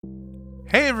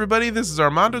Hey everybody, this is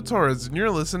Armando Torres, and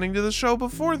you're listening to the show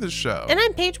before the show. And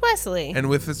I'm Paige Wesley. And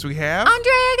with us we have...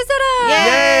 Andrea Gazzetta!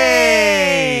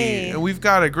 Yay! And we've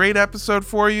got a great episode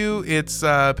for you. It's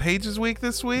Paige's week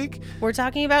this week. We're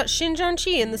talking about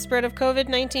Xinjiang and the spread of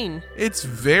COVID-19. It's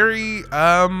very,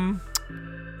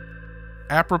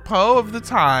 apropos of the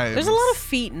time. There's a lot of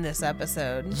feet in this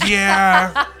episode.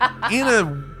 Yeah, in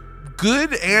a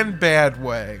good and bad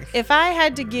way. If I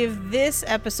had to give this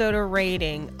episode a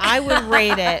rating, I would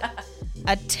rate it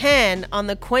a 10 on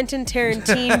the Quentin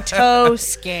Tarantino toe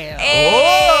scale.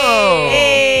 Oh!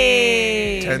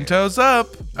 Hey! 10 toes up.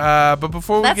 But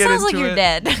before we That get into sounds like you're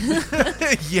dead.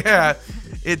 Yeah,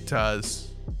 it does.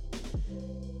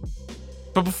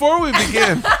 But before we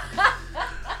begin...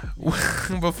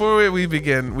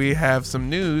 we have some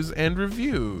news and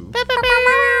review.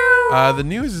 The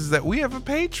news is that we have a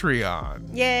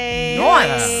Patreon. Yay!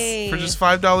 Nice. For just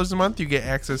 $5 a month, you get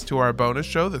access to our bonus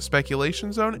show, The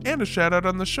Speculation Zone, and a shout out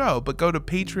on the show. But go to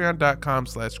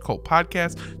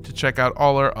patreon.com/cultpodcast to check out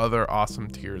all our other awesome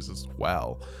tiers as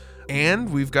well.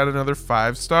 And we've got another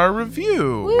 5-star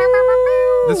review.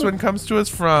 Woo! This one comes to us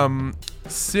from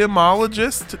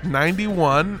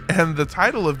Simologist91, and the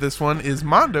title of this one is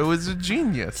Mondo is a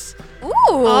Genius. Ooh.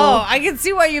 Oh, I can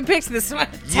see why you picked this one.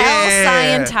 Tell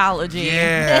Scientology.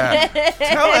 Yeah.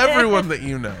 Tell everyone that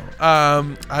you know.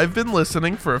 I've been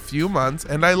listening for a few months,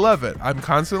 and I love it. I'm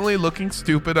constantly looking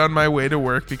stupid on my way to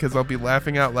work because I'll be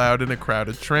laughing out loud in a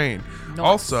crowded train. Nice.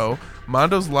 Also,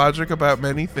 Mondo's logic about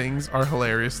many things are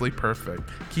hilariously perfect.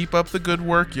 Keep up the good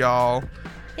work, y'all.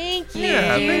 Thank you.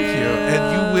 Yeah, thank you.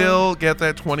 And you will get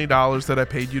that $20 that I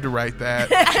paid you to write that.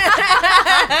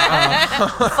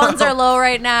 Funds are low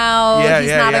right now. Yeah, He's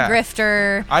yeah, not yeah. a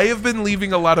grifter. I have been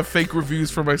leaving a lot of fake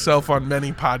reviews for myself on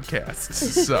many podcasts.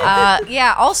 So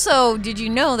Yeah, also, did you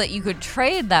know that you could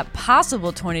trade that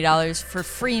possible $20 for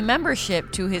free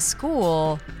membership to his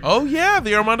school? oh yeah,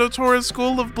 the Armando Torres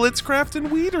School of Blitzcraft and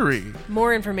Weedery.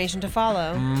 More information to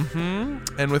follow.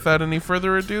 And without any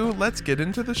further ado, let's get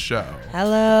into the show.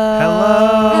 Hello. Am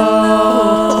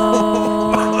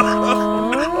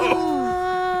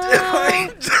I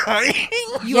dying?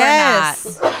 You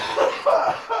Yes. are not.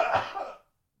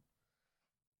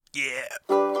 Yeah.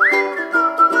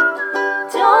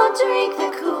 Don't drink the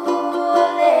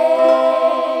Kool-Aid.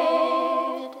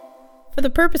 For the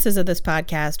purposes of this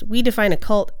podcast, we define a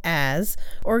cult as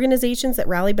organizations that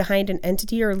rally behind an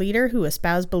entity or leader who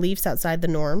espouse beliefs outside the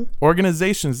norm,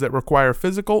 Organizations that require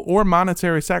physical or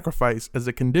monetary sacrifice as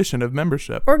a condition of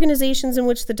membership. organizations in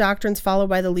which the doctrines followed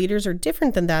by the leaders are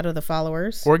different than that of the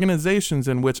followers, Organizations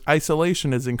in which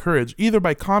isolation is encouraged either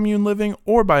by commune living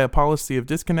or by a policy of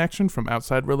disconnection from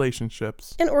outside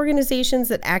relationships. and organizations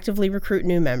that actively recruit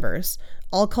new members.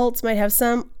 All cults might have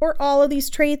some or all of these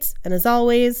traits, and as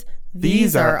always,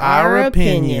 These are our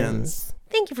opinions.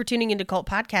 Thank you for tuning into Cult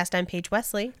Podcast. I'm Paige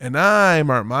Wesley. And I'm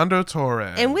Armando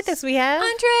Torres. And with us we have...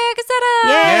 Andrea Gazzetta!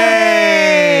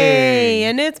 Yay!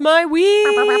 And it's my week!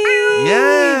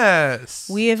 Yes.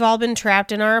 We have all been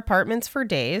trapped in our apartments for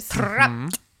days.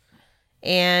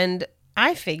 And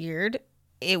I figured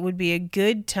it would be a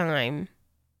good time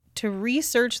to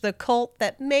research the cult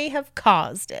that may have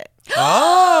caused it.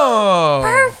 Oh.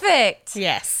 Perfect!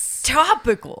 Yes.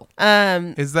 Topical.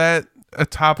 Is that a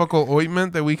topical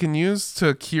ointment that we can use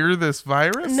to cure this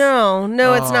virus? No,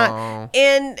 it's Oh. not.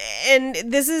 And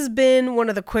this has been one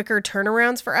of the quicker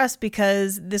turnarounds for us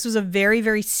because this was a very,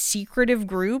 very secretive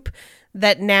group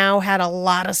that now had a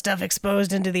lot of stuff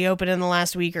exposed into the open in the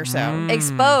last week or so.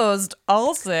 Exposed,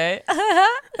 I'll say.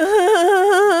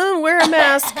 Wear a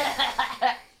mask.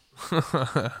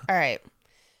 All right.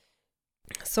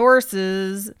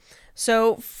 Sources.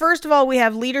 So, first of all, we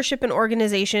have Leadership and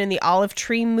Organization in the Olive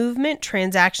Tree Movement,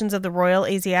 Transactions of the Royal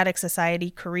Asiatic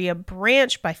Society Korea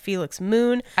Branch by Felix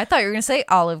Moon. I thought you were going to say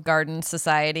Olive Garden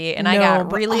Society, and I No, got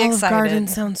but really Olive excited. Garden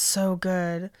sounds so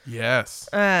good. Yes.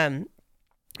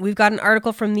 We've got an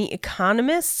article from The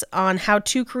Economist on how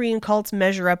 2 Korean cults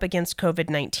measure up against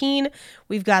COVID-19.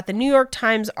 We've got the New York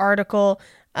Times article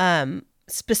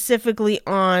specifically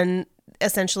on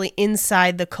essentially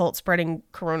inside the cult spreading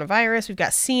coronavirus. We've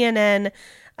got CNN.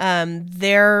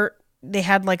 They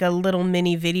had like a little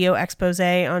mini video expose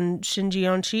on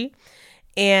Xinjiang,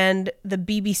 and the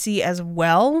BBC as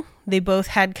well. They both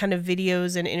had kind of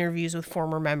videos and interviews with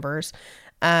former members.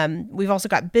 We've also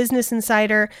got Business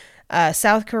Insider,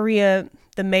 South Korea,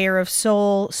 the mayor of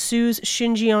Seoul sues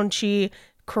Xinjiang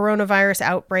coronavirus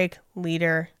outbreak,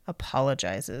 leader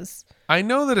apologizes. I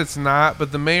know that it's not,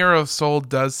 but the mayor of Seoul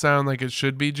does sound like it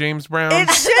should be James Brown. It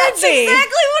should That's be.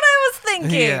 exactly what I was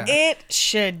thinking. Yeah. It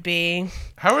should be.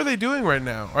 How are they doing right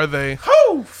now? Are they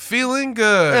feeling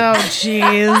good? Oh,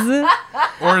 jeez.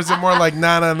 Or is it more like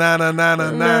na na na na na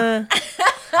na na?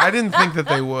 I didn't think that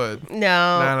they would. No.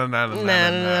 Na na na na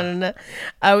na na.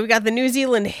 No. We've got the New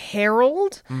Zealand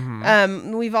Herald.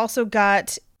 We've also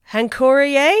got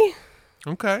Hankorie.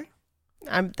 Okay.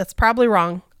 That's probably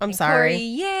wrong. I'm sorry.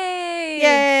 Yay!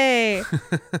 Yay!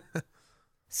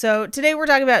 So today we're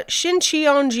talking about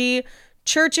Shincheonji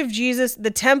Church of Jesus,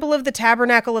 the Temple of the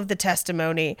Tabernacle of the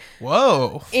Testimony,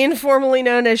 Whoa. informally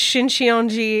known as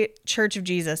Shincheonji Church of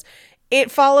Jesus.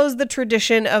 It follows the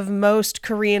tradition of most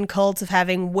Korean cults of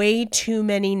having way too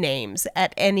many names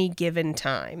at any given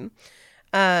time.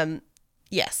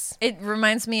 Yes. It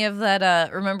reminds me of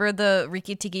that, remember the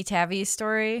Riki Tiki Tavi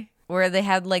story? Where they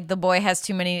had, like, the boy has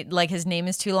too many, like, his name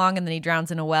is too long and then he drowns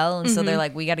in a well. And so they're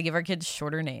like, we got to give our kids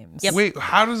shorter names. Yep. Wait,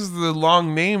 how does the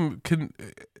long name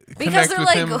Because they're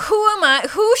like, him? who am I?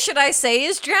 Who should I say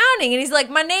is drowning? And he's like,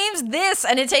 my name's this.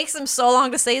 And it takes him so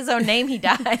long to say his own name, he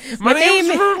dies. My name.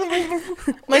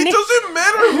 My It name- doesn't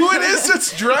matter who it is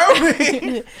that's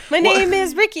drowning. My name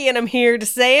is Ricky, and I'm here to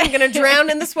say I'm going to drown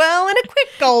in this well in a quick,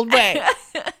 cold way.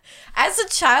 As a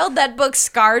child, that book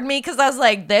scarred me because I was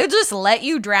like, they'll just let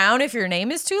you drown if your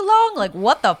name is too long? Like,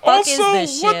 what the fuck is Also,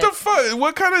 this shit? what the fuck?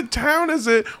 What kind of town is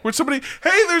it where somebody,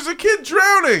 hey, there's a kid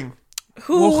drowning?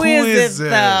 Who is it, though?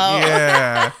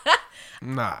 Yeah.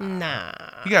 Nah. Nah.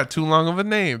 He got too long of a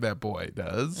name, that boy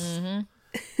does. Mm-hmm.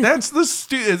 That's the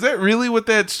is that really what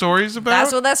that story's about?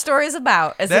 That's what that story is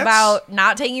about. It's That's- about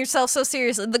not taking yourself so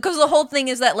seriously. Because the whole thing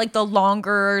is that, like, the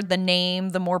longer the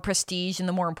name, the more prestige and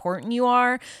the more important you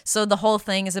are. So the whole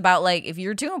thing is about, like, if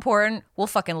you're too important, we'll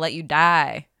fucking let you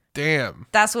die. Damn.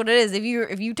 That's what it is. If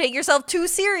you take yourself too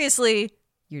seriously,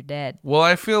 you're dead. Well,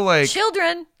 I feel like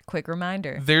Children, quick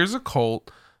reminder. there's a cult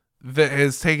that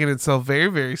has taken itself very,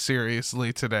 very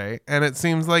seriously today, and it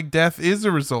seems like death is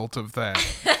a result of that.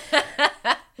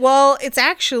 Well, it's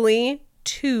actually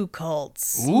two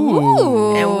cults.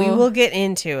 Ooh. And we will get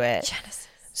into it. Genesis.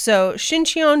 So,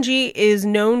 Shincheonji is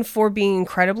known for being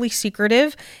incredibly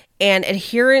secretive, and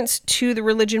adherents to the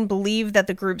religion believe that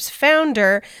the group's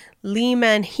founder, Lee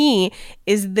Man-hee,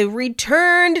 is the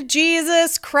returned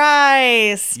Jesus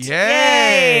Christ.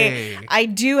 Yay! I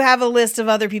do have a list of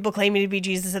other people claiming to be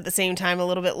Jesus at the same time a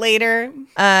little bit later.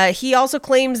 He also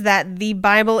claims that the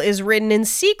Bible is written in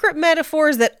secret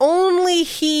metaphors that only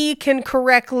he can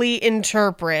correctly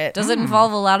interpret. Does it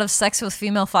involve a lot of sex with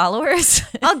female followers?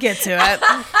 I'll get to it.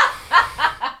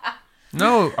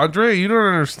 No, Andrea, you don't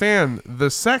understand. The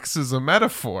sex is a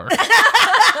metaphor.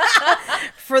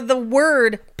 For the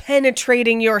word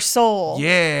penetrating your soul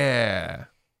Yeah.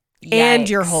 and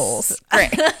your Yikes. holes.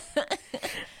 Right.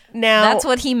 Now, That's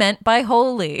what he meant by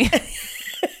holy.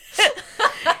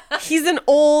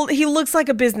 he looks like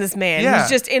a businessman. Yeah. He's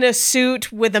just in a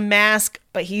suit with a mask,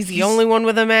 but he's the only one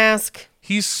with a mask.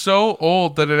 He's so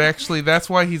old that that's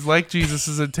why he's like Jesus,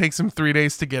 is it takes him 3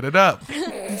 days to get it up.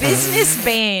 Business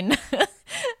Bane.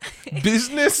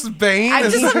 Business Bane? I'm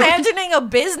Is just that- imagining a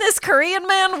business Korean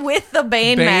man with the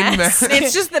Bane, Bane mask. mask.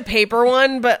 It's just the paper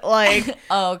one, but like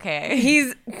Oh, okay.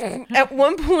 he's at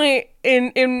one point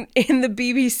in the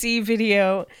BBC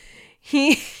video,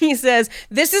 he says,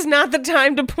 "This is not the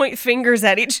time to point fingers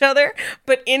at each other,"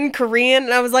 but in Korean,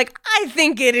 and I was like, I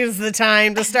think it is the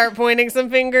time to start pointing some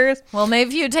fingers. Well, maybe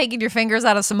if you had taken your fingers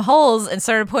out of some holes and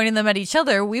started pointing them at each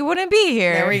other, we wouldn't be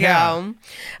here. There we go.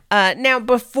 Now,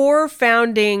 before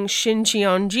founding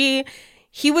Shincheonji,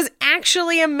 he was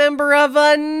actually a member of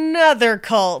another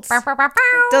cult.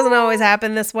 Doesn't always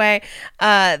happen this way.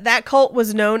 That cult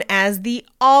was known as the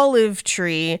Olive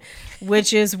Tree,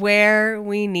 which is where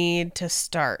we need to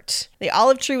start. The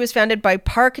Olive Tree was founded by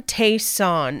Park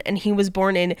Tae-son, and he was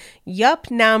born in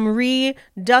Yeopnam-ri,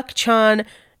 Dukcheon,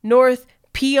 North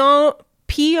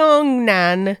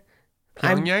Pyongan.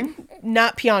 Pyongyang?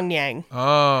 Not Pyongyang.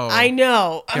 Oh. I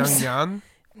know. Pyongyang?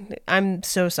 I'm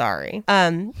so sorry.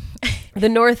 The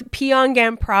North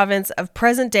Pyongan province of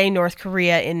present-day North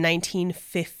Korea in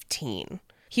 1915.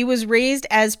 He was raised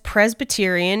as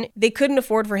Presbyterian. They couldn't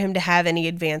afford for him to have any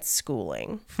advanced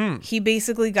schooling. He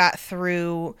basically got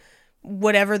through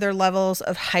whatever their levels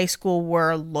of high school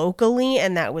were locally,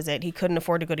 and that was it. He couldn't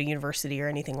afford to go to university or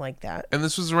anything like that. And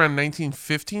this was around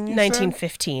 1915, you said?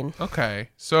 1915. Okay.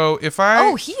 So if I...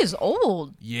 Oh, he is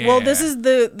old. yeah. Well, this is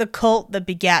the cult that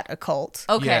begat a cult.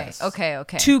 Okay, Yes. okay.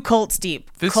 Two cults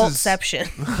deep. This Cultception.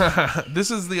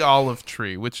 This is the olive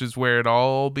tree, which is where it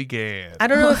all began. I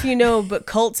don't know if you know, but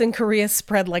cults in Korea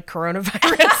spread like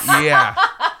coronavirus. Yeah.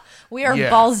 We are Yeah.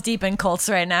 balls deep in cults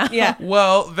right now. Yeah.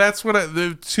 Well, that's what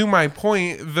to my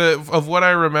point, of what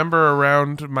I remember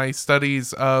around my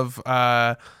studies of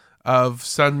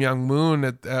Sun Myung Moon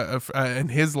in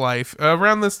his life.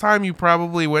 Around this time, you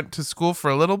probably went to school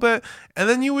for a little bit, and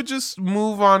then you would just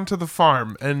move on to the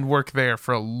farm and work there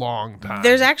for a long time.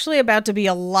 There's actually about to be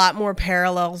a lot more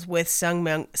parallels with Sun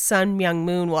Myung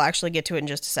Moon. We'll actually get to it in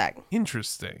just a sec.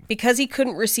 Interesting. Because he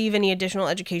couldn't receive any additional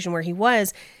education where he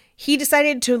was, he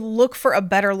decided to look for a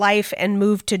better life and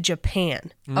move to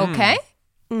Japan. Okay.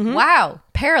 Wow.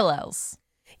 Parallels.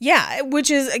 Yeah,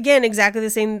 which is, again, exactly the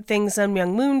same thing Sun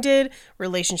Myung Moon did.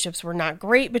 Relationships were not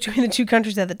great between the two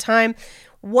countries at the time.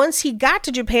 Once he got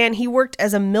to Japan, he worked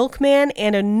as a milkman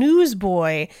and a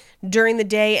newsboy during the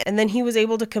day, and then he was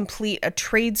able to complete a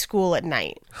trade school at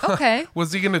night. Okay.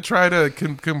 Was he going to try to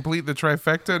complete the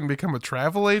trifecta and become a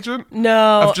travel agent?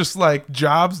 No, Of just like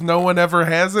jobs no one ever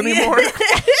has anymore?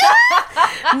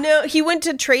 no, he went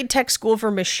to trade tech school for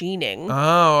machining.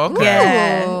 Oh, okay.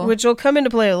 Yeah, Ooh. which will come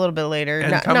into play a little bit later. And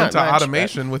Not- come not into much, but-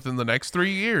 automation within the next 3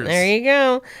 years. There you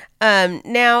go.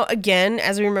 Now, again,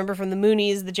 as we remember from the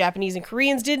Moonies, the Japanese and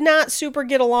Koreans did not super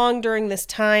get along during this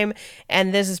time,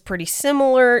 and this is pretty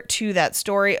similar to that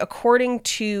story. According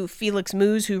to Felix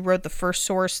Moos, who wrote the first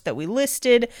source that we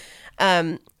listed,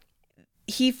 Park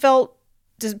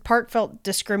felt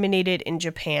discriminated in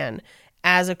Japan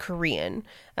as a Korean.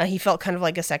 He felt kind of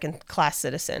like a second-class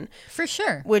citizen, For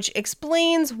sure. which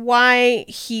explains why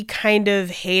he kind of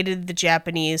hated the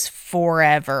Japanese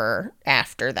forever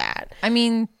after that. I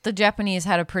mean, the Japanese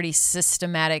had a pretty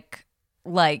systematic,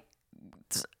 like,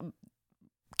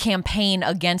 campaign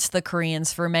against the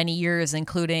Koreans for many years,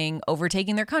 including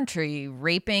overtaking their country,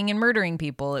 raping and murdering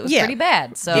people. It was Yeah. pretty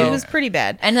bad. So It was pretty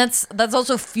bad. and that's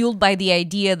also fueled by the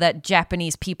idea that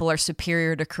Japanese people are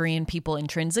superior to Korean people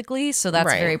intrinsically. So that's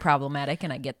Right. very problematic,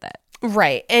 and I get that.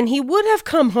 Right. And he would have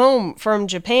come home from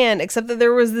Japan, except that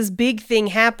there was this big thing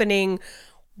happening,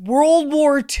 World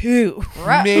War II.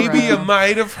 Maybe you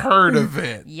might have heard of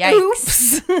it.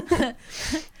 Yikes.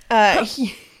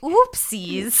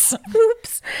 Oopsies.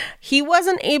 Oops. He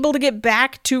wasn't able to get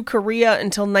back to Korea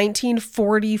until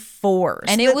 1944.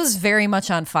 And it was very much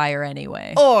on fire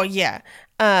anyway. Oh, yeah.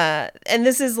 And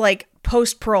this is like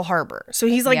post Pearl Harbor. So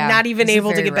he's like Yeah, not even this is able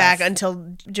to very get back rough. until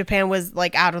Japan was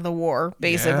like out of the war,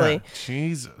 basically. Yeah,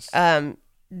 Jesus.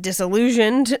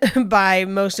 Disillusioned by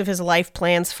most of his life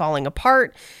plans falling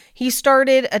apart, he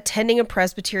started attending a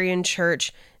Presbyterian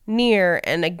church near,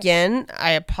 and again,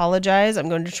 I apologize, I'm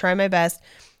going to try my best,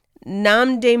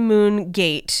 Namdaemun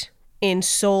Gate in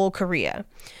Seoul, Korea.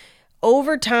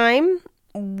 Over time,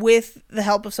 with the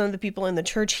help of some of the people in the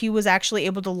church, he was actually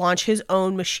able to launch his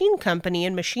own machine company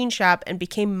and machine shop and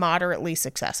became moderately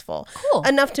successful. Cool.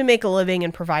 Enough to make a living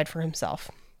and provide for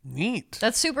himself. Neat.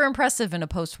 That's super impressive in a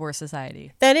post-war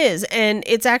society. That is, and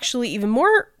it's actually even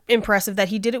more impressive that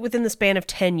he did it within the span of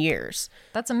 10 years.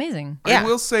 That's amazing. Yeah. I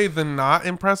will say the not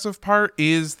impressive part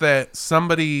is that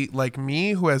somebody like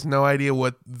me who has no idea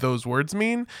what those words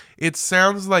mean, it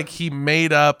sounds like he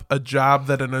made up a job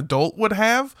that an adult would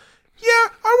have. Yeah,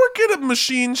 I work at a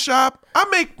machine shop. I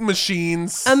make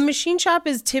machines. A machine shop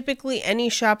is typically any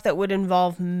shop that would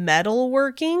involve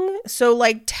metalworking. So,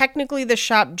 like, technically, the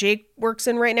shop Jake works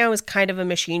in right now is kind of a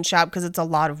machine shop because it's a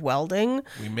lot of welding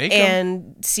We make 'em.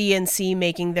 and CNC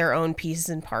making their own pieces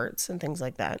and parts and things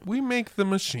like that. We make the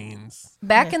machines.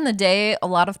 Back in the day, a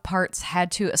lot of parts had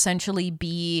to essentially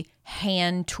be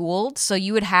hand tooled. So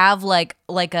you would have like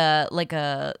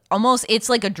a almost, it's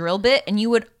like a drill bit, and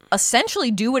you would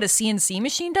essentially do what a CNC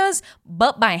machine does,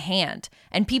 but by hand.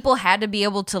 And people had to be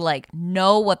able to like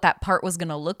know what that part was going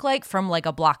to look like from like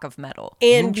a block of metal.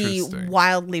 And be Interesting.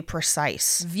 wildly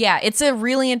precise. Yeah, it's a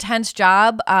really intense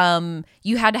job.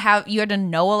 You had to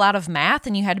know a lot of math,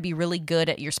 and you had to be really good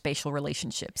at your spatial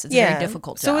relationships. It's a very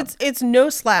difficult job. So it's no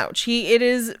slouch. It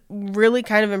is really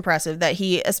kind of impressive that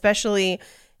he especially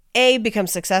A,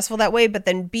 becomes successful that way, but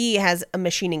then B, has a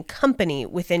machining company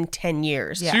within 10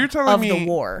 years So you're telling of me the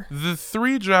war. the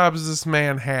 3 jobs this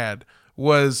man had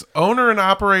was owner and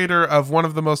operator of one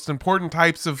of the most important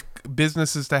types of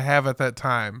businesses to have at that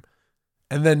time,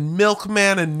 and then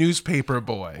milkman and newspaper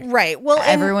boy. Right. Well,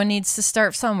 and Everyone needs to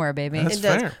start somewhere, baby. That's it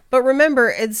does. fair. But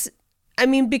remember,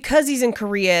 because he's in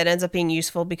Korea, it ends up being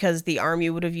useful because the army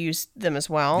would have used them as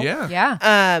well. Yeah.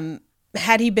 Yeah.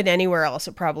 Had he been anywhere else,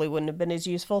 it probably wouldn't have been as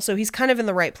useful. So he's kind of in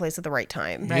the right place at the right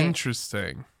time. Right.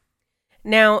 Interesting.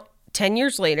 Now, 10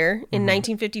 years later, in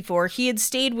 1954, he had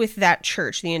stayed with that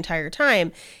church the entire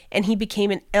time, and he became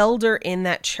an elder in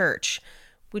that church,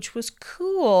 which was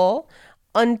cool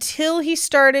until he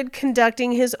started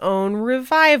conducting his own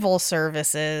revival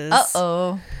services.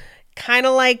 Uh-oh. kind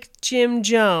of like Jim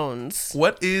Jones.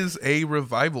 What is a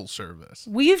revival service?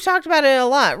 We've talked about it a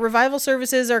lot. Revival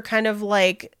services are kind of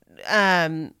like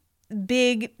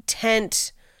big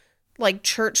tent, like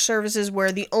church services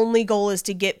where the only goal is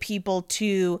to get people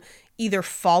to either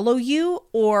follow you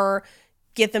or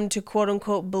get them to quote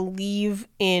unquote believe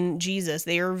in Jesus.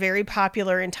 They are very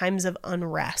popular in times of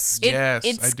unrest. Yes,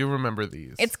 it's- I do remember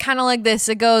these. It's kind of like this.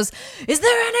 It goes, is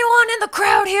there anyone in the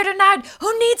crowd here tonight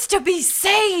who needs to be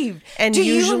saved? And Do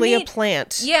you usually a need-"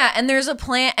 plant. Yeah, and there's a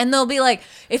plant, and they'll be like,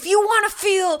 if you want to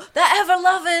feel the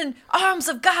ever-loving arms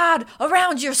of God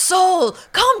around your soul,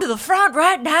 come to the front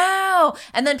right now.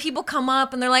 And then people come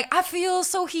up, and they're like, I feel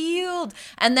so healed.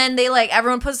 And then they like,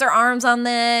 everyone puts their arms on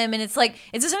them, and it's like,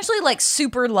 it's essentially like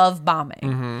super love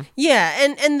bombing. Yeah,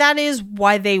 and that is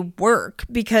why they work,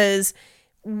 because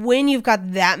when you've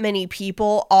got that many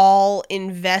people all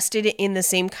invested in the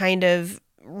same kind of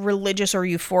religious or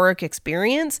euphoric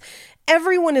experience,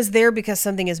 everyone is there because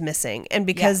something is missing and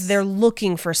because Yes. they're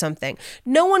looking for something.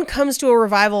 No one comes to a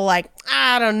revival like,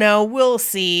 I don't know, we'll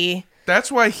see.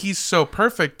 That's why he's so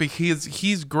perfect, because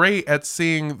he's great at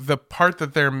seeing the part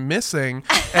that they're missing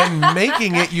and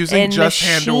making it using And just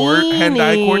hand-eye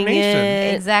machining coordination.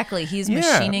 it. Exactly. He's Yeah.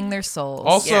 machining their souls.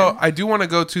 Also, Yeah. I do want to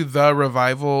go to the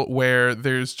revival where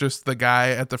there's just the guy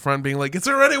at the front being like, is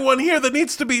there anyone here that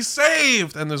needs to be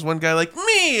saved? And there's one guy like,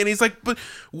 me. And he's like, but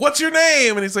what's your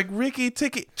name? And he's like, Ricky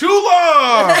Ticky. Too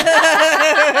long.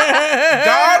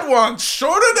 God wants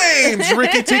shorter names,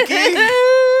 Ricky Ticky.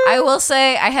 I will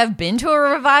say I have been to a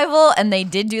revival and they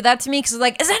did do that to me because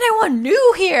like, is anyone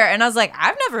new here? And I was like,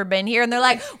 I've never been here. And they're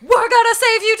like, we're gonna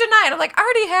save you tonight. I'm like, I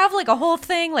already have like a whole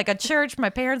thing, like a church my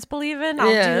parents believe in.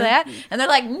 I'll Yeah. do that. And they're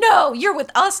like, no, you're with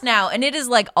us now. And it is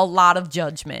like a lot of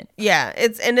judgment. Yeah,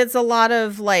 it's a lot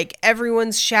of like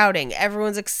everyone's shouting,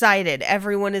 everyone's excited,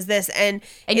 everyone is this, and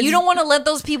And it's- you don't want to let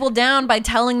those people down by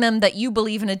telling them that you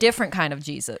believe in a different kind of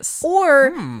Jesus.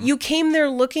 or you came there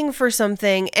looking for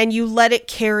something and you let it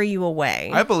carry you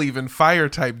away. I believe in fire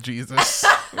type Jesus.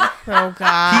 Oh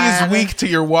God, He's weak to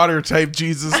your water type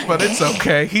Jesus, but it's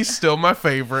okay. He's still my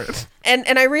favorite. And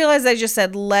I realized I just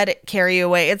said let it carry you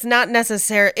away. It's not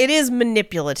necessary. It is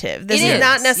manipulative. This It is is.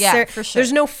 not Yeah, necessary. for sure.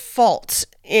 There's no fault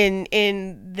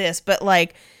in this, but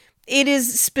like it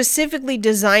is specifically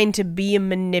designed to be a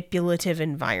manipulative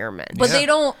environment. But Yeah. they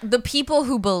don't, the people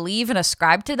who believe and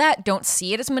ascribe to that don't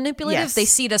see it as manipulative. Yes. They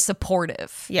see it as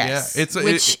supportive. Yes, Yeah,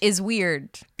 Which is weird.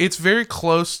 it's very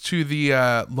close to the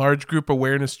large group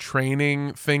awareness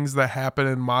training things that happen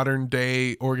in modern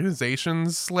day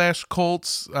organizations /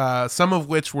 cults, some of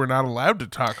which we're not allowed to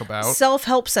talk about.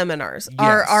 self-help seminars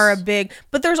Yes. are a big,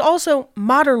 but there's also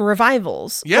modern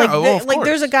revivals. Yeah, of like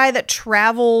there's a course. guy that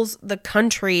travels the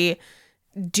country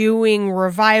doing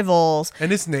revivals.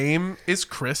 And his name is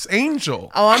Chris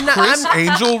Angel. Oh, I'm not- Chris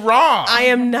Angel Raw. I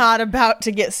am not about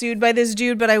to get sued by this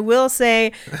dude, but I will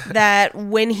say that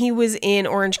when he was in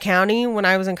Orange County, when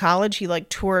I was in college, he like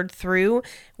toured through.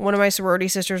 One of my sorority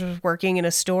sisters was working in a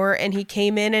store and he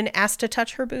came in and asked to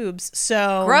touch her boobs.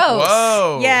 So Gross.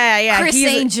 Whoa. Yeah. Chris he's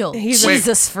a- Angel. he's Wait.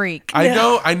 Jesus freak.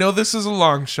 I know this is a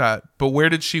long shot, but where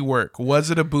did she work? Was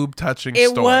it a boob touching it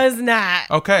store? was not.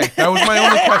 Okay, that was my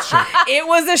only question. It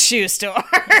was a shoe store.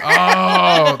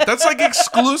 Oh, that's like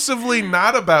exclusively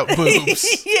not about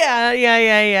boobs.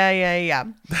 Yeah.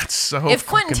 That's so If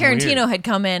Quentin fucking Tarantino weird. had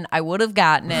come in, I would have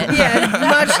gotten it. Yeah,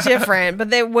 much different,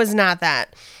 but it was not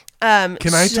that.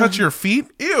 Can I touch your feet?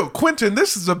 Ew, Quentin,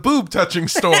 this is a boob touching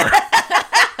store.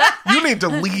 You need to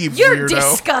leave, You're weirdo.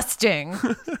 disgusting.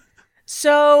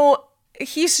 So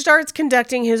he starts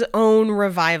conducting his own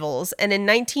revivals, and in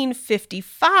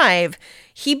 1955,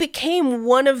 he became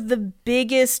one of the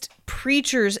biggest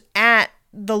preachers at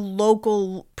the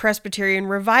local Presbyterian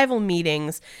revival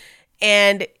meetings,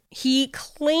 and he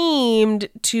claimed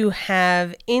to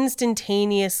have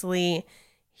instantaneously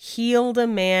healed a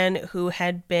man who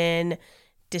had been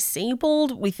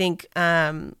disabled, we think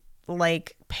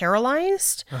like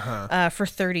paralyzed, for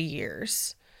 30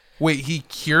 years. Wait, he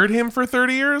cured him for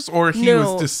 30 years? Or he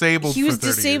No, was disabled he for was 30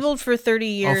 years? disabled for 30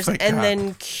 years thank and God.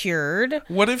 then cured.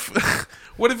 What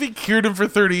if he cured him for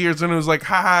 30 years and it was like,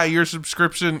 haha, your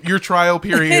trial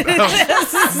period of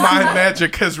my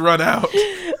magic has run out.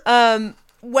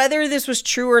 Whether this was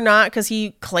true or not, because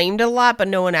he claimed it a lot, but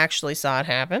no one actually saw it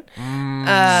happen.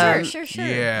 Sure.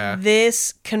 Yeah.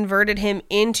 This converted him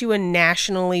into a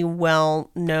nationally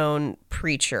well-known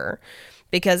preacher.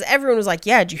 Because everyone was like,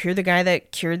 yeah, did you hear the guy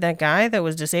that cured that guy that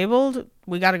was disabled?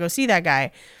 We got to go see that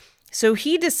guy. So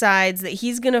he decides that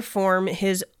he's going to form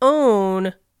his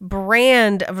own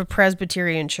brand of a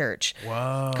Presbyterian church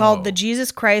called the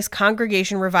Jesus Christ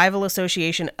Congregation Revival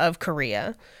Association of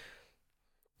Korea.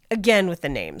 again with the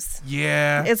names.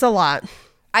 Yeah. It's a lot.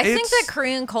 I think It's- that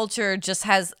Korean culture just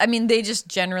has, I mean, they just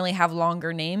generally have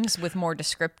longer names with more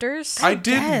descriptors. I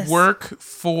did guess. work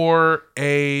for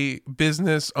a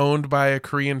business owned by a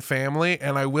Korean family,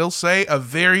 and I will say a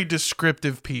very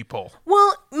descriptive people.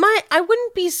 Well, I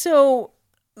wouldn't be so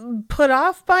put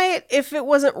off by it if it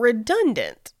wasn't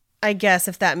redundant. I guess,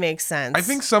 if that makes sense. I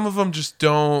think some of them just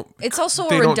don't. It's also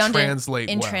they don't redundant translate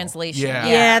in well. translation. Yeah.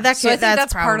 Yeah, that So I could- think that's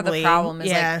that's part of the probably- problem. Is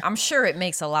yeah. like, I'm sure it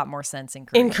makes a lot more sense in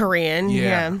Korean. in Korean, Yeah.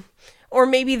 yeah. Or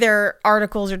maybe there are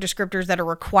articles or descriptors that are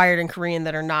required in Korean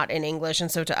that are not in English,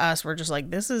 and so to us, we're just like,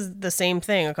 this is the same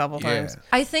thing a couple times.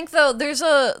 I think though there's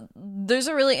a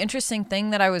really interesting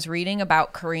thing that I was reading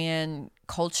about Korean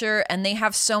culture, and they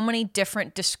have so many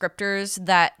different descriptors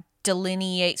that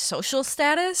delineate social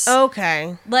status.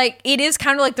 Okay. Like it is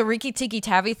kind of like the Riki Tiki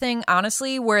Tavi thing,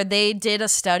 honestly, where they did a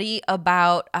study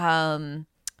about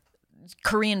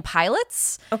Korean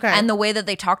pilots Okay. and the way that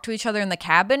they talk to each other in the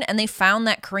cabin, and they found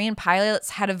that Korean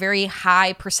pilots had a very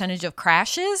high percentage of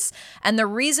crashes, and the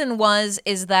reason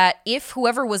is that if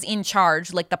whoever was in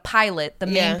charge, like the pilot, the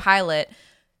main Yeah. pilot,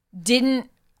 didn't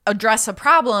address a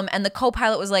problem and the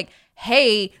co-pilot was like,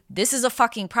 hey, this is a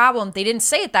fucking problem, they didn't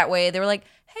say it that way, they were like,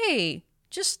 hey,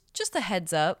 just a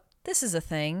heads up, this is a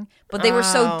thing. But they were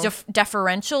so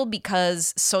deferential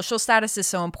because social status is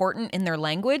so important in their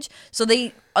language. So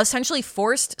they essentially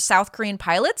forced South Korean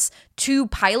pilots to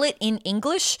pilot in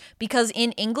English, because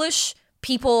in English,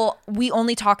 we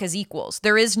only talk as equals.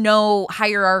 There is no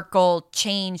hierarchical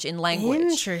change in language.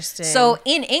 Interesting. So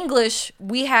in English,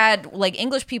 we had like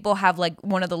English people have like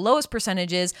one of the lowest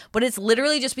percentages, but it's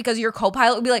literally just because your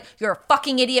co-pilot would be like, you're a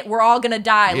fucking idiot, we're all gonna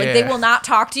die. Like they Yeah. will not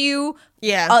talk to you.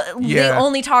 Yeah. They Yeah.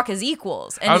 only talk as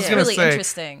equals. And I was it's gonna really say,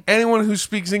 interesting. anyone who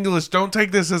speaks English, don't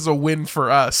take this as a win for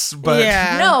us. But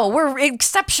Yeah. No, we're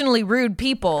exceptionally rude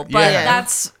people, but Yeah.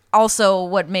 that's also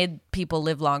what made people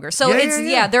live longer. So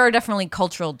Yeah. there are definitely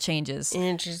cultural changes.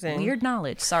 Interesting. Weird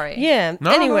knowledge, sorry. Yeah. No,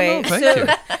 anyway, no, thank so you.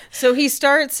 so he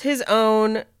starts his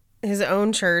own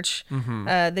church,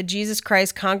 Mm-hmm. the Jesus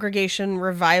Christ Congregation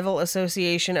Revival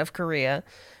Association of Korea.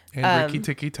 And Riki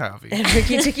Tiki Tavi.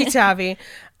 Riki Tiki Tavi.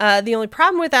 The only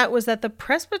problem with that was that the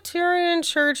Presbyterian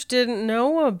Church didn't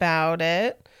know about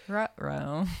it.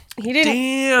 Ruh-roh. He didn't.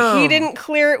 Damn. He didn't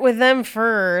clear it with them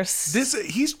first.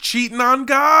 He's cheating on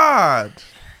God.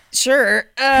 Sure.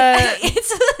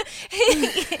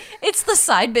 It's the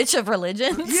side bitch of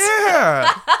religions.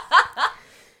 Yeah.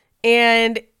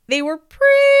 And they were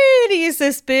pretty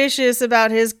suspicious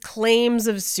about his claims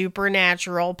of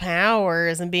supernatural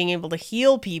powers and being able to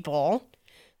heal people.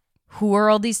 Who are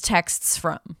all these texts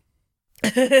from? Are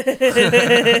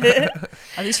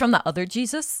these from the other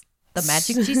Jesus? The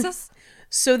magic Jesus?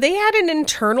 So they had an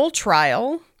internal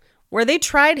trial where they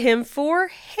tried him for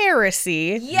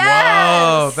heresy.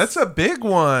 Whoa, that's a big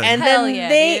one. And Hell then yeah,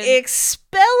 they dude.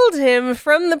 expelled him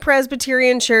from the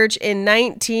Presbyterian Church in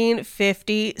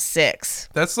 1956.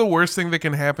 That's the worst thing that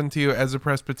can happen to you as a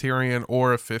Presbyterian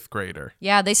or a fifth grader.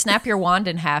 Yeah, they snap your wand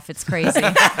in half. It's crazy.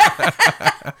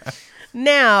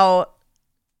 Now,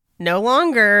 no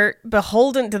longer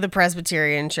beholden to the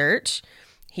Presbyterian Church,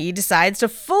 he decides to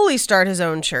fully start his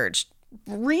own church,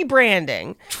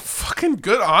 rebranding. Fucking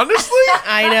good, honestly?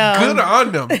 I know. Good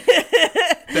on them.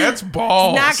 That's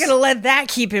balls. Not gonna let that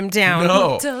keep him down.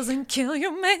 No. Doesn't kill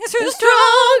you makes you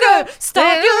stronger.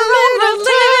 Start your own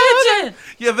religion.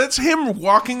 Yeah, that's him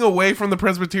walking away from the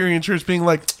Presbyterian Church being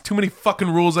like, too many fucking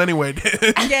rules anyway,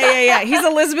 dude. Yeah. He's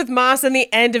Elizabeth Moss in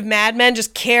the end of Mad Men,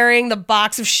 just carrying the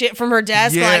box of shit from her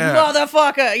desk, Yeah. like,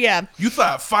 motherfucker. Yeah. You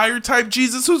thought fire type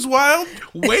Jesus was wild?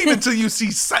 Wait until you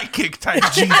see psychic type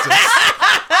Jesus.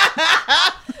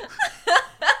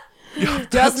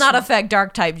 Does not affect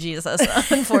dark type Jesus,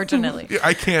 unfortunately.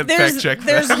 I can't fact check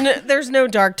that. There's no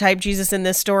dark type Jesus in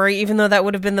this story, even though that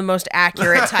would have been the most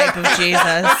accurate type of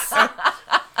Jesus.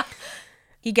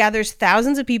 He gathers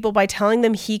thousands of people by telling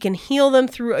them he can heal them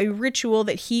through a ritual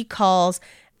that he calls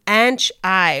Anch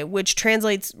Ai, which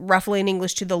translates roughly in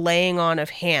English to the laying on of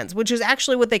hands, which is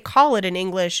actually what they call it in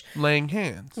English, Laying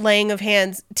hands. laying of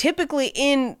hands, typically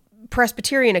in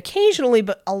Presbyterian occasionally,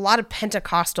 but a lot of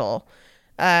Pentecostal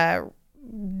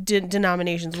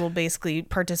denominations will basically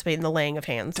participate in the laying of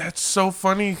hands. That's so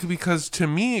funny because to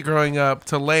me, growing up,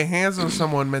 to lay hands on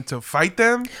someone meant to fight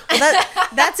them.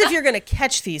 That's if you're going to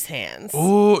catch these hands.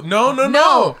 Ooh, no.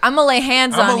 No, I'm gonna lay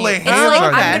hands I'ma on lay you. It's hands like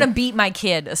on I'm you. gonna beat my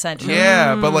kid, essentially.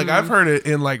 Yeah, but like I've heard it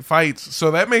in like fights,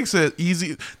 so that makes it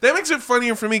easy. That makes it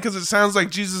funnier for me because it sounds like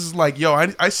Jesus is like, yo,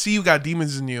 I see you got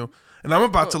demons in you, and I'm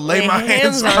about to lay my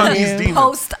hands on these demons.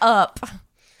 Post up.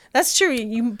 That's true.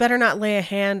 You better not lay a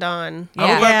hand on.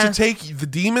 I'm about Yeah. to take the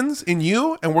demons in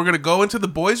you, and we're going to go into the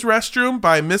boys' restroom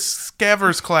by Miss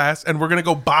Scaver's class, and we're going to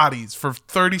go bodies for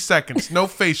 30 seconds. No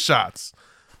face shots.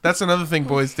 That's another thing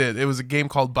boys did. It was a game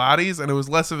called Bodies, and it was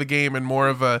less of a game and more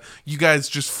of a, you guys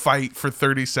just fight for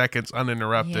 30 seconds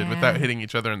uninterrupted without hitting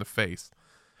each other in the face.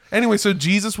 Anyway, so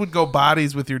Jesus would go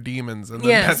bodies with your demons. And then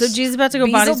Yeah, so Jesus is about to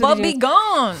go bodies with Beelzebub the be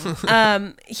demons.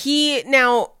 gone. He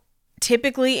now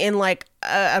typically in like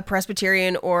a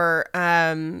Presbyterian or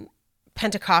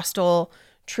Pentecostal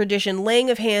tradition, laying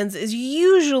of hands is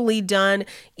usually done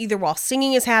either while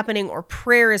singing is happening or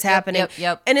prayer is happening.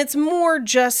 yep. And it's more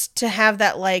just to have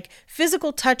that like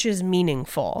physical touch is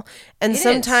meaningful. And It is.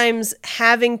 sometimes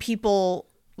having people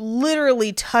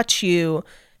literally touch you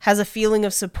has a feeling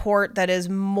of support that is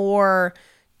more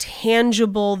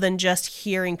tangible than just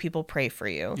hearing people pray for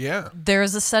you. Yeah.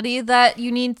 There's a study that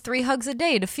you need 3 hugs a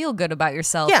day to feel good about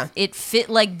yourself. Yeah. It fit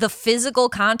like the physical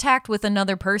contact with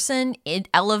another person. It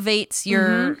elevates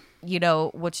your, you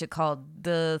know, what's it called?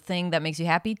 The thing that makes you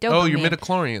happy? Dopamine. Oh, your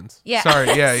midichlorians. Yeah. Sorry.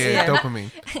 Yeah. Dopamine.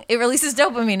 It releases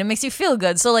dopamine. It makes you feel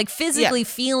good. So like physically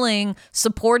feeling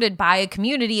supported by a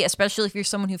community, especially if you're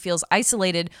someone who feels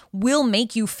isolated, will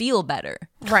make you feel better.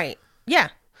 Right. Yeah.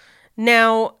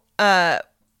 Now,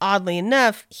 oddly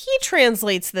enough, he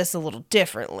translates this a little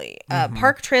differently.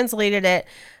 Park translated it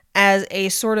as a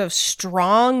sort of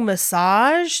strong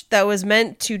massage that was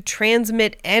meant to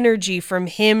transmit energy from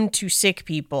him to sick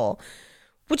people,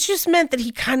 which just meant that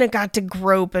he kind of got to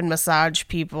grope and massage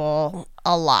people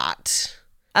a lot.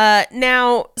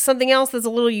 Now, something else that's a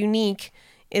little unique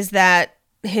is that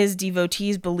his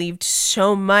devotees believed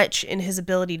so much in his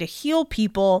ability to heal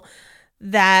people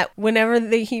that whenever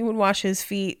he would wash his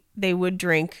feet, they would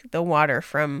drink the water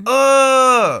from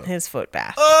his foot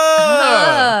bath.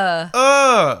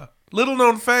 Little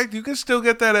known fact, you can still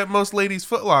get that at most ladies'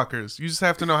 Foot Lockers. You just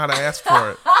have to know how to ask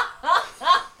for it. How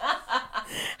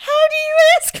do you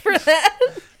ask for that?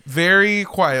 Very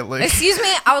quietly. Excuse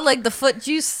me, I would like the foot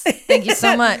juice. Thank you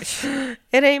so much.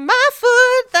 It ain't my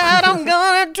foot that I'm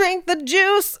gonna drink the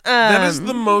juice. That is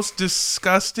the most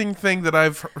disgusting thing that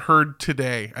I've heard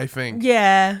today, I think.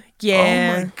 Yeah. Oh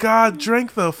my God,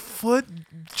 drank the foot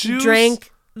juice?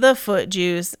 Drank the foot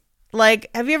juice. Like,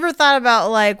 have you ever thought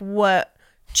about like what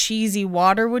cheesy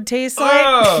water would taste like?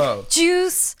 Oh.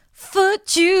 Juice, foot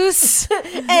juice.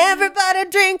 Everybody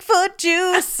drink foot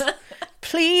juice.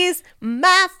 Please,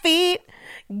 my feet.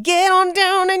 Get on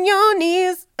down on your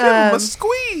knees. Give him a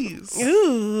squeeze.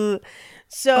 Ooh.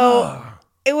 So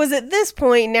it was at this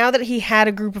point, now that he had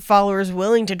a group of followers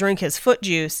willing to drink his foot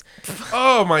juice,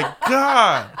 Oh my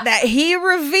God. that he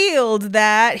revealed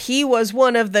that he was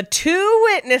one of the 2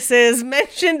 witnesses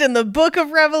mentioned in the book of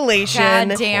Revelation.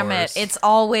 God damn it. It's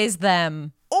always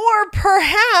them. Or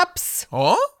perhaps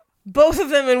Huh? both of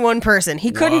them in one person.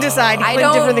 He couldn't decide. He I claimed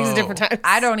don't- different things at different times.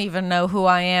 I don't even know who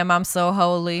I am. I'm so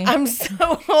holy. I'm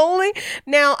so holy.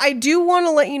 Now, I do want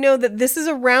to let you know that this is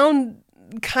around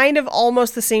kind of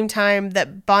almost the same time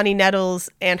that Bonnie Nettles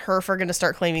and Herf are going to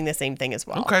start claiming the same thing as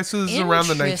well. Okay, so this is around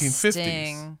the 1950s.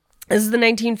 Interesting. This is the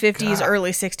 1950s,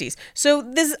 early 60s.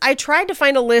 So I tried to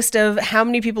find a list of how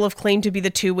many people have claimed to be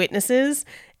the 2 witnesses,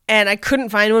 and I couldn't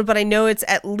find one, but I know it's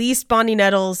at least Bonnie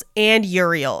Nettles and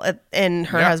Uriel and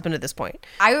her husband at this point.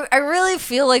 I really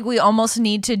feel like we almost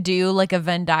need to do like a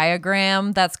Venn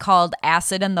diagram that's called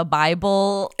Acid and the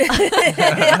Bible.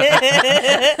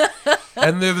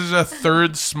 And there's a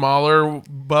third smaller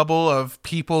bubble of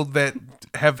people that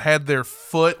have had their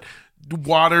foot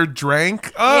water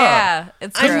drank. Yeah,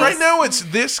 it's Because gross. right now it's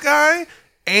this guy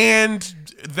and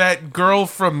that girl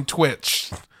from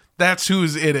Twitch. That's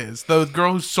whose it is. The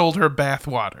girl who sold her bath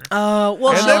water. Well,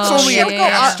 And that's only an yeah.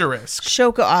 asterisk.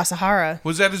 Shoko Asahara.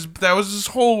 That was his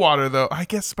whole water though? I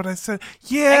guess, but I said,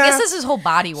 yeah. I guess this is whole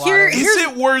body water. Is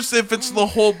it worse if it's the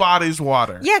whole body's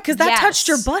water? Yeah, because that Yes. touched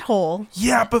your butthole.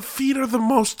 Yeah, but feet are the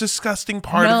most disgusting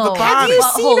part No. of the Have body. you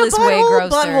Butthole is way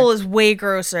grosser. Butthole is way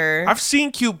grosser. I've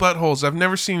seen cute buttholes. I've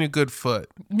never seen a good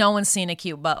foot. No one's seen a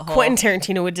cute butthole. Quentin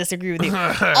Tarantino would disagree with you.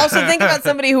 Also, think about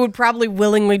somebody who would probably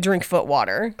willingly drink foot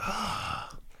water.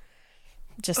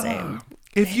 Just saying.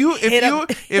 If he Hit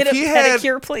up had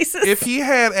pedicure places. if he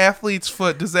had athlete's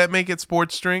foot, does that make it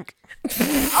sports drink?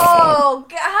 Oh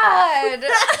God!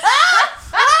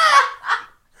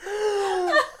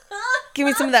 Give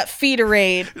me some of that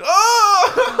Feederade.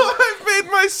 Oh, I've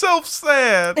made myself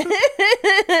sad.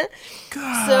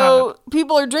 So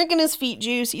people are drinking his feet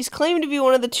juice. He's claimed to be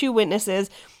one of the 2 witnesses,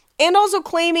 and also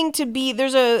claiming to be.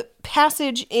 There's a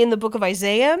passage in the book of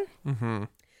Isaiah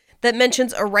that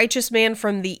mentions a righteous man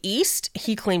from the east.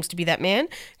 He claims to be that man,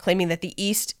 claiming that the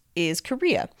east is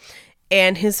Korea.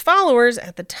 And his followers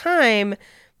at the time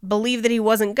believed that he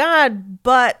wasn't God,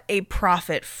 but a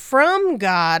prophet from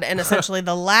God, and essentially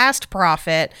the last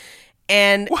prophet.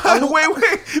 And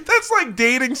Wait. That's like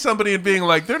dating somebody and being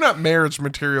like, they're not marriage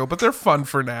material, but they're fun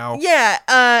for now. yeah,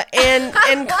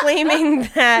 and claiming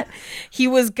that he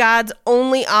was God's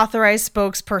only authorized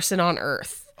spokesperson on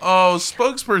earth. Oh,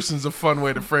 spokesperson's a fun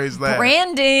way to phrase that.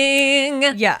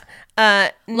 Branding. Yeah.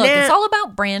 Look, it's all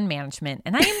about brand management,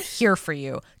 and I am here for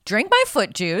you. Drink my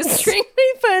foot juice. Drink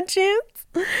my fun juice.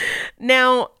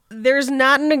 Now, there's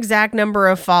not an exact number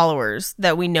of followers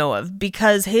that we know of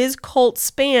because his cult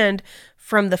spanned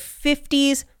from the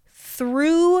 50s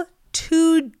through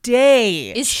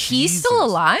today. Is he still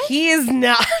alive? He is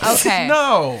not. Okay.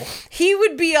 No. He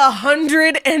would be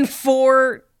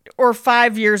 104 or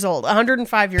 5 years old.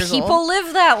 105 years old. People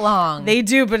live that long. They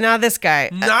do, but not this guy.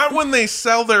 Not when they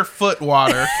sell their foot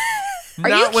water. Are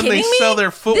you Not when kidding they me? sell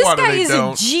their foot this water, guy they is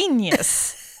don't. a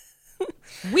genius.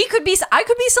 I could be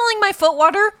selling my foot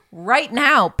water right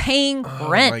now, paying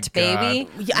rent, God. baby.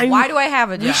 Yeah, Why do I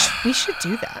have a job? We should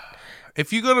do that.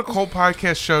 If you go to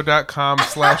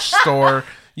cultpodcastshow.com/store,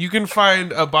 you can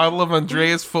find a bottle of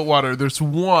Andreas foot water. There's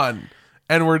one.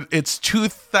 And it's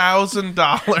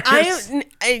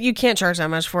 $2,000. You can't charge that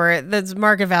much for it. That's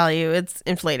market value. It's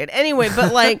inflated. Anyway,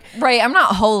 but like, Right, I'm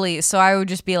not holy, so I would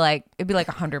just be like, it'd be like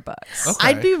 $100. Okay.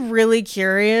 I'd be really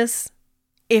curious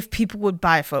if people would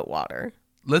buy foot water.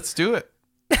 Let's do it.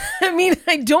 I mean,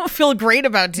 I don't feel great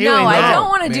about doing No, I that. don't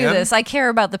want to do man. this. I care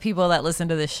about the people that listen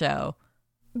to this show.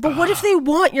 But what if they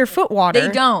want your foot water?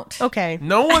 They don't. Okay.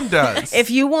 No one does. If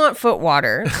you want foot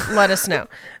water, let us know.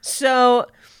 So,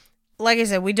 like I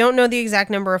said, we don't know the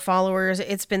exact number of followers.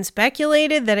 It's been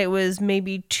speculated that it was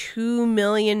maybe 2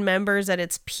 million members at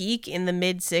its peak in the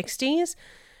mid 60s.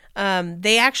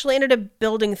 They actually ended up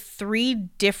building 3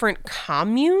 different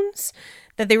communes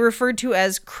that they referred to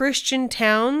as Christian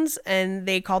towns, and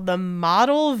they called them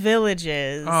model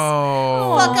villages.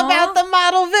 Oh. Talk about the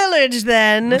model village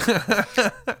then,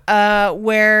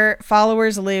 where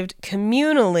followers lived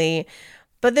communally.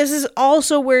 But this is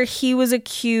also where he was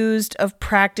accused of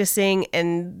practicing,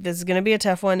 and this is going to be a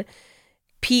tough one,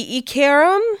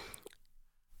 Pi'ikerum.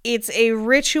 It's a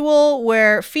ritual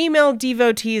where female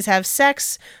devotees have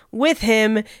sex with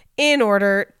him in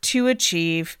order to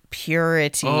achieve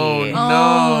purity. Oh, no.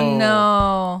 Oh,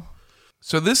 no.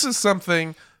 So this is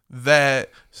something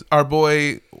that our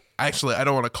boy, actually, I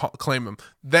don't want to claim him,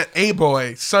 that a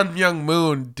boy, Sun Myung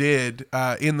Moon, did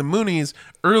in the Moonies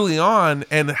early on,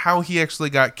 and how he actually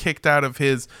got kicked out of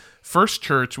his first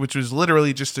church, which was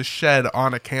literally just a shed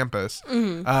on a campus,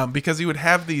 because he would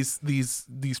have these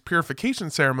purification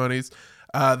ceremonies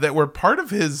that were part of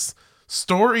his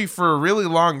story for a really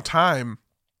long time.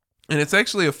 And it's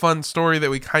actually a fun story that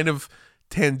we kind of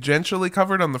tangentially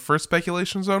covered on the first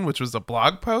Speculation Zone, which was a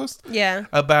blog post. Yeah.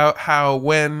 About how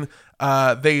when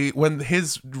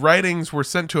his writings were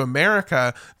sent to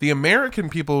America, the American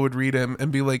people would read him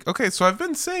and be like, okay, so I've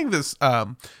been saying this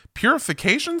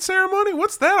purification ceremony,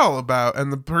 what's that all about?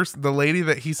 And the lady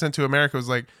that he sent to America was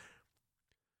like,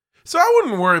 so I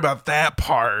wouldn't worry about that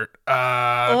part.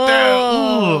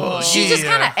 She just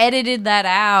kind of edited that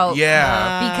out.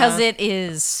 Yeah. Because it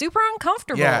is super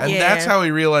uncomfortable. Yeah, and Yeah. that's how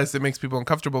he realized it makes people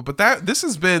uncomfortable. But this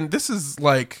is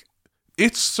like,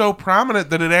 it's so prominent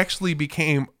that it actually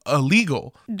became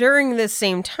illegal. During this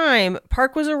same time,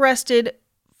 Park was arrested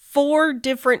 4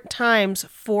 different times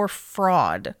for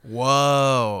fraud.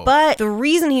 Whoa. But the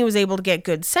reason he was able to get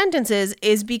good sentences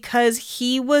is because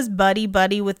he was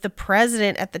buddy-buddy with the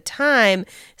president at the time,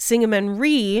 Syngman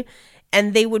Rhee,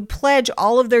 and they would pledge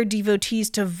all of their devotees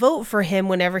to vote for him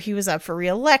whenever he was up for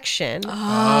re-election.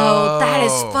 Oh, that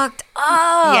is fucked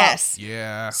up. Yes.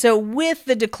 Yeah. So with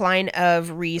the decline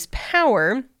of Rhee's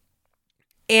power,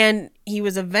 and he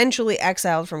was eventually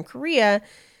exiled from Korea,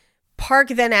 Park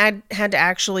then had to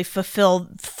actually fulfill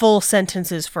full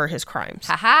sentences for his crimes.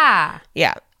 Haha.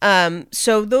 Yeah.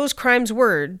 So those crimes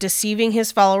were deceiving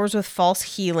his followers with false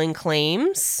healing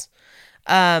claims,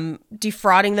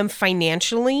 defrauding them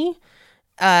financially.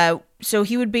 So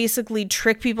he would basically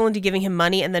trick people into giving him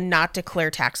money and then not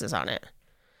declare taxes on it.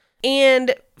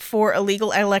 And for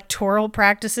illegal electoral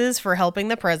practices for helping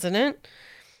the president.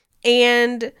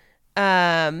 And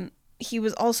he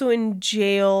was also in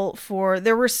jail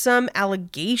there were some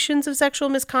allegations of sexual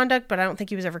misconduct, but I don't think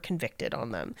he was ever convicted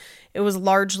on them. It was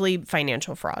largely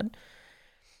financial fraud.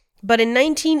 But in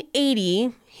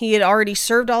 1980, he had already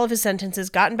served all of his sentences,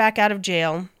 gotten back out of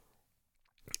jail,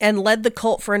 and led the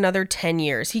cult for another 10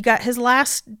 years. He got his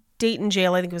last date in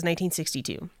jail, I think it was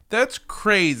 1962. That's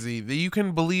crazy that you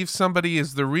can believe somebody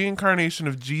is the reincarnation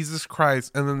of Jesus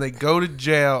Christ and then they go to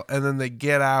jail and then they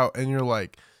get out and you're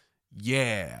like,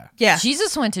 yeah. Yeah.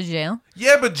 Jesus went to jail.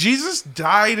 Yeah, but Jesus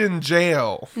died in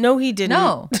jail. No, he didn't.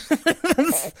 No.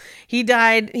 He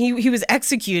died. He was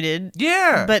executed.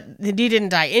 Yeah. But he didn't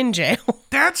die in jail.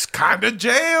 That's kind of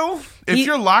jail. If He-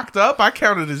 you're locked up, I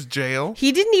count it as jail.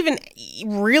 He didn't even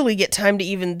really get time to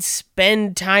even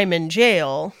spend time in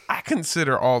jail. I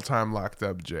consider all time locked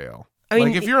up jail. I mean,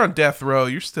 like if you're on death row,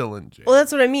 you're still in jail. Well,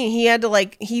 that's what I mean. He had to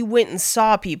he went and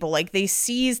saw people. Like they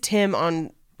seized him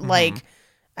on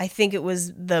I think it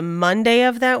was the Monday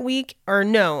of that week, or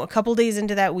no, a couple days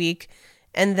into that week,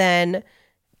 and then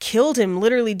killed him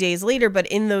literally days later. But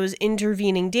in those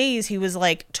intervening days, he was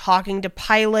talking to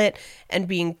Pilate and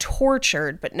being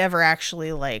tortured, but never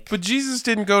actually But Jesus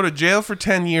didn't go to jail for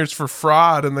 10 years for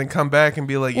fraud and then come back and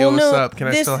be like, yo, Well, what's no, up? Can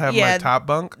I this- still have yeah. my top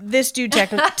bunk? This dude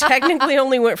technically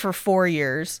only went for 4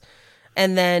 years.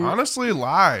 And then Honestly,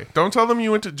 lie. Don't tell them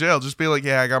you went to jail. Just be like,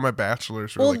 yeah, I got my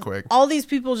bachelor's really quick. all these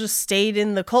people just stayed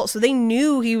in the cult. So they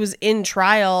knew he was in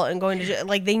trial and going to jail.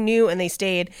 They knew and they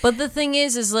stayed. But the thing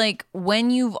is when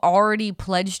you've already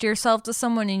pledged yourself to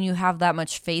someone and you have that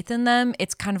much faith in them,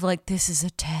 it's kind of like, this is a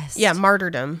test. Yeah,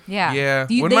 martyrdom. Yeah. Yeah.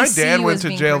 You- When they my see dad you went as to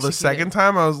being jail the persecuted. second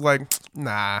time, I was like,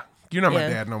 nah, you're not my Yeah.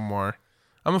 dad no more.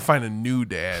 I'm going to find a new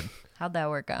dad. How'd that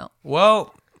work out?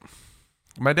 Well,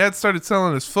 my dad started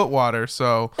selling his foot water,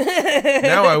 so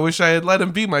now I wish I had let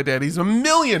him be my dad. He's a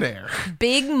millionaire.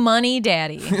 Big money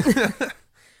daddy.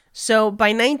 So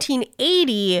by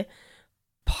 1980,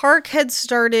 Park had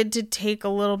started to take a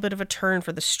little bit of a turn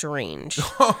for the strange.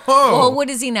 Well, what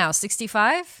is he now?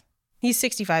 65? He's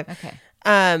 65.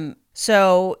 Okay.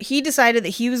 So he decided that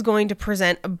he was going to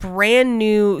present a brand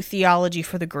new theology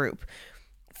for the group.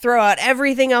 Throw out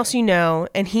everything else you know,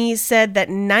 and he said that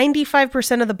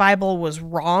 95% of the Bible was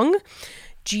wrong.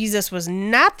 Jesus was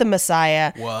not the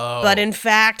Messiah, but in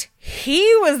fact, he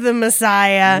was the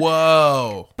Messiah.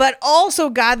 Whoa. But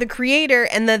also God the Creator,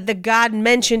 and that the God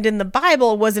mentioned in the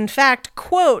Bible was in fact,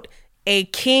 quote, a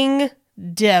king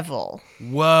devil.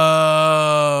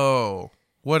 Whoa.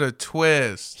 What a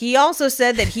twist. He also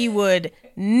said that he would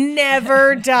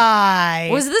never die.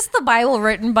 Was this the Bible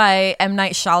written by M.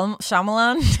 Night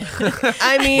Shyamalan?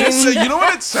 I mean, So you know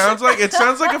what it sounds like? It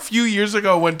sounds like a few years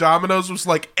ago when Domino's was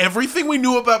like, everything we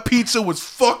knew about pizza was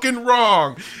fucking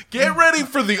wrong. Get ready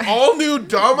for the all-new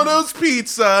Domino's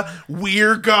pizza.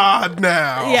 We're God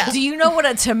now. yeah. Do you know what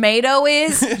a tomato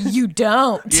is? You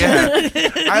don't. Yeah.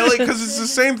 Because it's the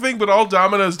same thing, but all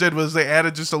Domino's did was they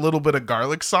added just a little bit of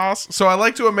garlic sauce. So I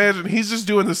like to imagine he's just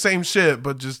doing the same shit,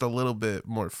 but just a little bit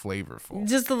more flavorful.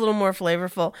 Just a little more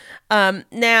flavorful.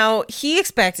 Now, he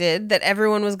expected that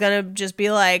everyone was going to just be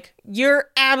like, you're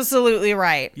absolutely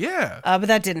right. Yeah. But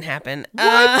that didn't happen.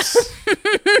 What?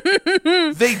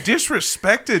 They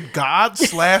disrespected God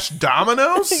 /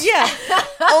 Domino's? Yeah.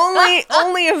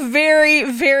 only a very,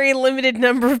 very limited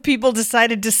number of people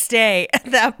decided to stay at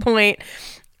that point.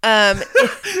 Imagine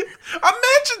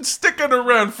sticking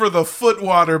around for the foot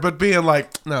water, but being like,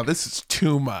 no, this is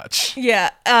too much.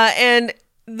 Yeah, and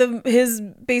his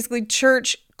basically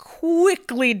church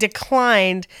quickly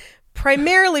declined,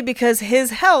 primarily because his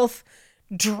health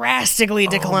drastically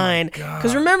declined.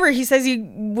 Because remember, he says he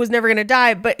was never going to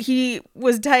die, but he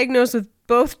was diagnosed with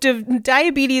both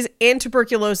diabetes and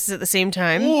tuberculosis at the same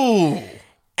time, Ooh.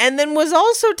 and then was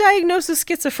also diagnosed with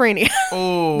schizophrenia.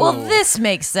 Oh. Well, this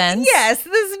makes sense. Yes,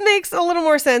 this makes a little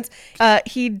more sense.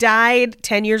 He died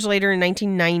 10 years later in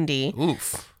 1990.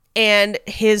 Oof. And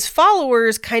his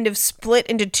followers kind of split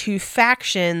into two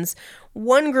factions.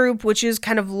 One group, which is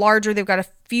kind of larger, they've got a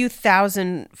few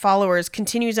thousand followers,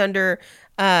 continues under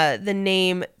the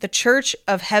name the Church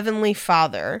of Heavenly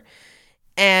Father.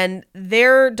 And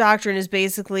their doctrine is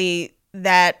basically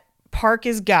that Park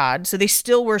is God, so they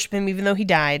still worship him even though he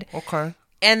died. Okay.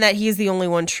 And that he is the only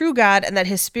one true God, and that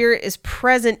his spirit is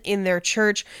present in their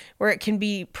church, where it can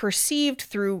be perceived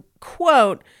through,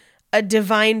 quote, a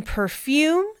divine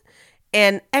perfume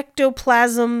and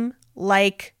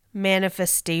ectoplasm-like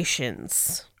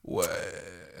manifestations. What?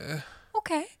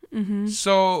 Okay.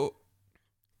 So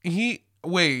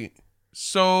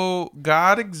so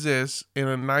God exists in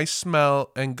a nice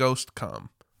smell and ghost cum.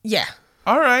 Yeah.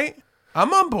 All right.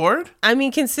 I'm on board. I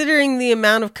mean, considering the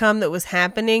amount of cum that was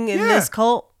happening in Yeah. this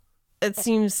cult, it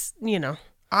seems,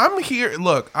 I'm here.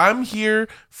 Look, I'm here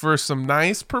for some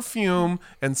nice perfume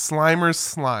and Slimer's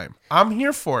slime. I'm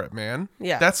here for it, man.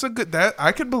 Yeah. That's that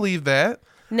I could believe that.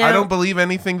 Now- I don't believe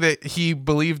anything that he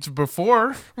believed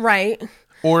before right,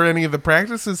 or any of the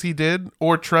practices he did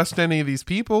or trust any of these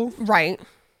people. right.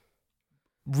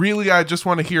 really, I just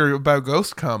want to hear about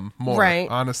Ghost Come more, Right.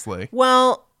 honestly.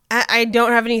 Well, I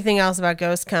don't have anything else about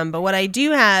Ghost Come, but what I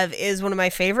do have is one of my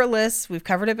favorite lists. We've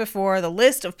covered it before. The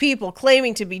list of people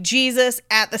claiming to be Jesus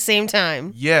at the same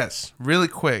time. Yes, really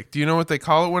quick. Do you know what they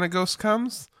call it when a ghost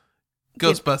comes?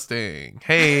 Ghost busting.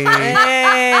 Hey,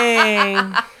 Hey.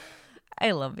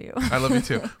 I love you. I love you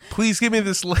too. Please give me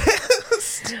this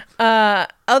list.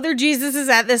 Other Jesuses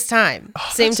at this time.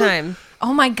 Same time.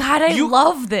 Oh my God, I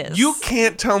love this. You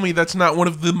can't tell me that's not one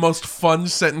of the most fun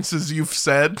sentences you've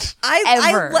said.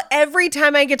 Ever. Every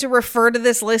time I get to refer to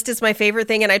this list, it's my favorite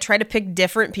thing, and I try to pick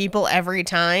different people every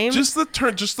time. Just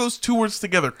just those two words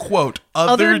together. Quote,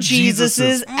 Other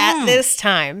Jesuses at this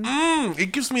time.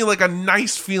 It gives me like a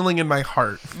nice feeling in my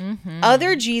heart.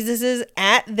 Other Jesuses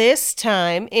at this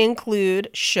time include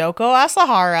Shoko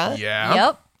Asahara, Yeah.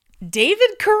 Yep.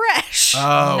 David Koresh,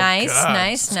 Oh, Nice, God.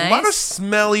 nice, A lot of nice.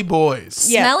 smelly boys.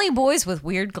 Yeah. Smelly boys with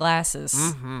weird glasses.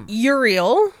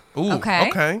 Uriel, Ooh, Okay.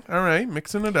 Okay. All right.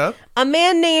 Mixing it up. a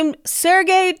man named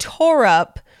Sergei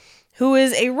Torup, who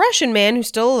is a Russian man who's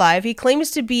still alive. He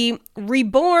claims to be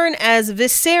reborn as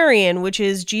Vissarion, which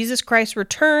is Jesus Christ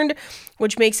returned,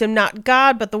 which makes him not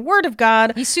God, but the Word of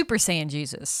God. He's Super Saiyan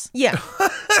Jesus. Yeah.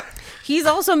 He's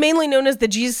also mainly known as the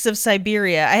Jesus of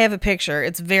Siberia. I have a picture.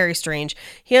 It's very strange.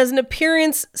 He has an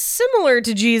appearance similar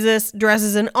to Jesus,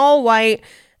 dresses in all white,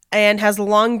 and has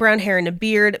long brown hair and a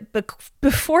beard. But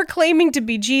before claiming to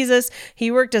be Jesus, he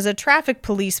worked as a traffic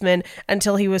policeman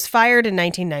until he was fired in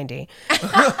 1990.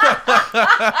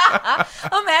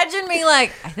 Imagine me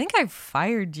like, I think I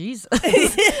fired Jesus.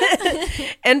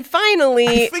 And I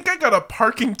finally, think I got a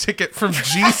parking ticket from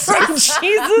Jesus.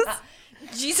 Jesus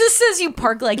Jesus says you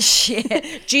park like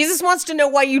shit. Jesus wants to know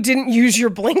why you didn't use your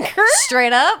blinker.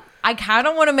 Straight up. I kind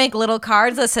of want to make little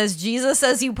cards that says Jesus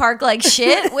says you park like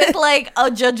shit with like a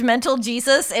judgmental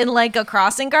Jesus in like a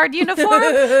crossing guard uniform.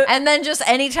 And then just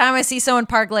anytime I see someone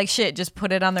park like shit, just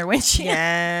put it on their windshield.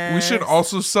 Yeah. We should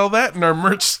also sell that in our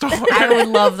merch store. I would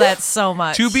love that so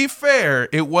much. To be fair,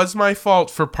 it was my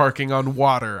fault for parking on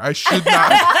water. I should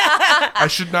not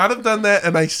have done that,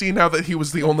 and I see now that he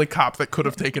was the only cop that could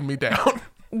have taken me down.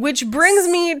 Which brings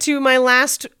me to my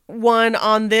last one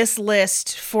on this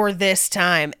list for this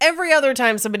time. Every other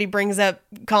time somebody brings up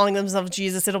calling themselves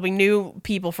Jesus, it'll be new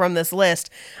people from this list.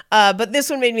 But this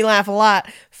one made me laugh a lot.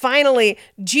 Finally,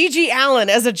 Gigi Allen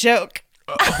as a joke.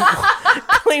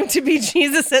 Claimed to be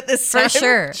Jesus at this time. For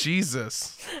sure.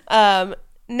 Jesus.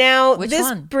 Now, Which this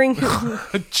one? brings...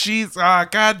 Jeez.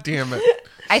 God damn it.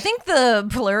 I think the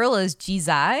plural is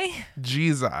Jesus.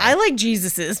 Jesus. I like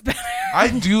Jesus's better. I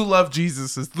do love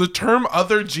Jesuses. The term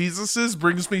other Jesuses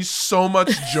brings me so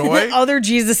much joy. Other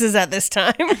Jesuses at this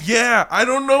time. Yeah, I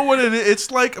don't know what it is.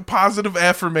 It's like a positive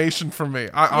affirmation for me.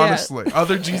 Honestly,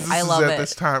 other Jesuses I love at it.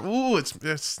 this time. Ooh,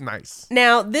 it's nice.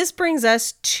 Now, this brings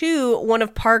us to one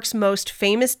of Park's most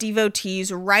famous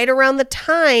devotees right around the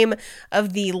time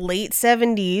of the late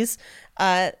 70s,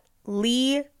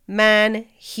 Lee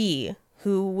Man-hee,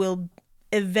 who will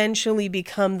eventually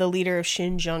become the leader of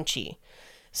Shinjeonchi.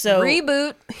 So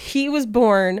Reboot. he was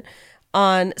born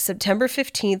on September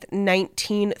 15th,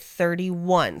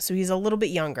 1931. So he's a little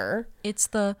bit younger. It's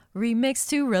the remix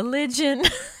to Religion.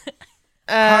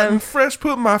 Hot and fresh,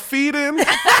 put my feet in.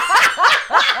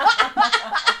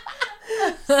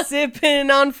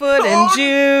 Sipping on foot and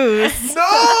juice.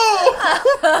 No!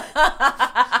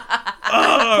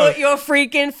 Put your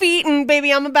freaking feet in,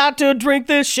 baby. I'm about to drink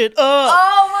this shit up.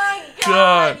 Oh my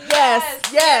God.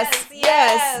 Yes.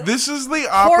 This is the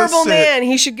opposite. Horrible man.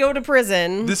 He should go to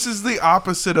prison. This is the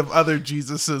opposite of other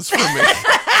Jesuses for me.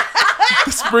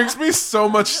 This brings me so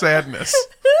much sadness.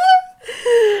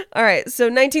 All right. So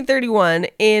 1931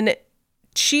 in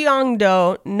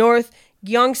Cheongdo, North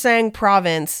Gyeongsang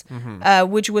Province,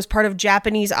 which was part of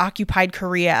Japanese occupied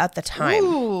Korea at the time.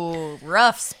 Ooh,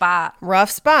 rough spot.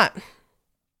 Rough spot.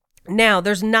 Now,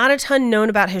 there's not a ton known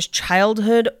about his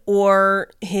childhood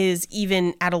or his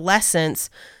even adolescence.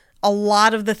 A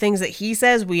lot of the things that he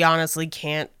says, we honestly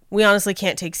can't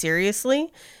take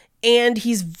seriously. And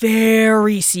he's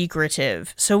very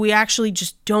secretive. So we actually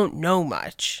just don't know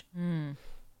much.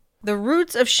 The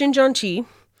roots of Shinjeonchi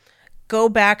go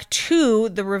back to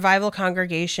the revival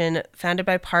congregation founded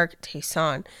by Park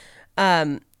Tae-son.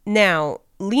 Now,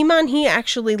 Lee Man-hee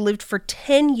actually lived for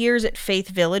 10 years at Faith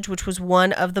Village, which was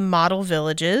one of the model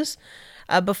villages,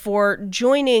 before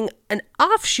joining an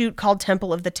offshoot called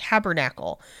Temple of the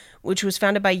Tabernacle, which was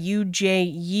founded by Yu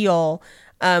Jae Yeol.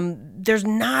 There's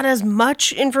not as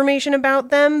much information about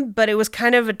them, but it was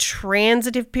kind of a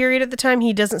transitive period at the time.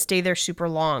 He doesn't stay there super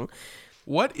long.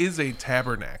 What is a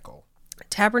tabernacle?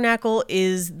 Tabernacle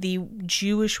is the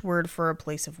Jewish word for a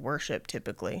place of worship,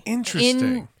 typically.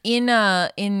 Interesting.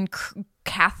 In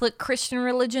Catholic Christian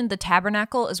religion, the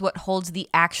tabernacle is what holds the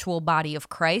actual body of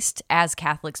Christ, as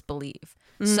Catholics believe.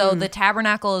 So the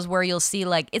tabernacle is where you'll see,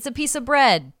 like, it's a piece of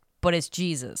bread, but it's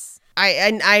Jesus.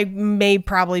 I may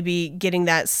probably be getting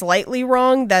that slightly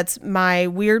wrong. That's my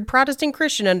weird Protestant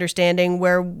Christian understanding,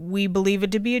 where we believe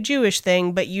it to be a Jewish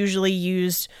thing, but usually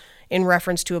used in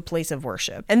reference to a place of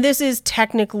worship. And this is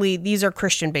technically, these are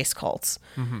Christian-based cults.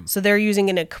 So they're using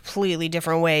it in a completely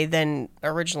different way than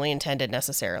originally intended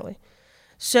necessarily.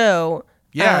 So...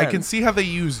 Yeah, I can see how they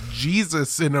use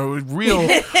Jesus in a real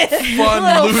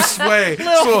fun, loose way.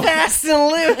 little fast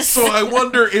and loose. So I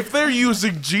wonder if they're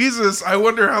using Jesus, I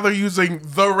wonder how they're using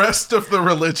the rest of the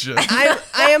religion. I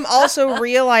am also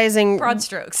realizing Broad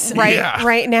strokes.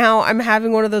 right now I'm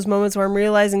having one of those moments where I'm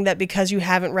realizing that because you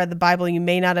haven't read the Bible, you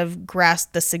may not have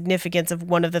grasped the significance of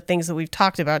one of the things that we've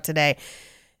talked about today.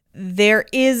 There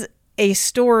is a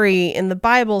story in the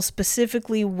Bible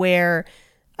specifically where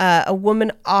a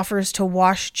woman offers to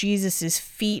wash Jesus's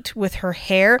feet with her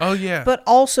hair. Oh, yeah. But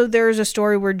also there is a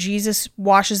story where Jesus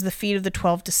washes the feet of the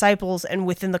 12 disciples. And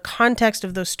within the context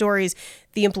of those stories,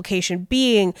 the implication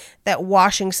being that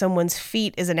washing someone's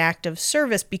feet is an act of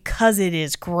service because it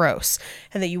is gross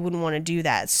and that you wouldn't want to do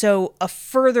that. So a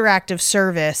further act of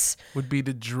service Would be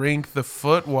to drink the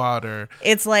foot water.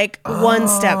 it's like one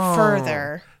step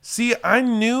further. See,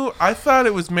 I thought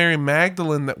it was Mary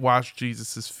Magdalene that washed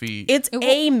Jesus' feet. It's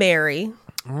a Mary.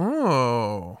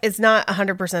 Oh, It's not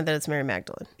 100% that it's Mary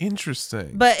Magdalene.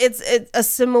 interesting. But it's a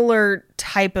similar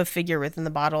type of figure within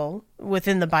the Bible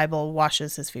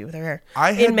washes his feet with her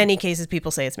hair. In many cases,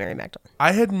 people say it's Mary Magdalene.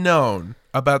 I had known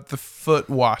about the foot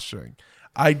washing.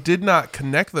 I did not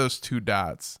connect those two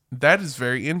dots. That is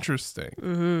very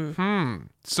interesting.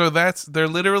 So they're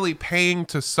literally paying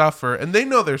to suffer, and they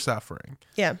know they're suffering.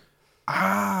 Yeah.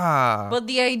 But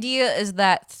the idea is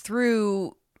that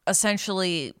through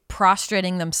essentially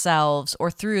prostrating themselves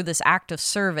or through this act of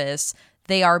service,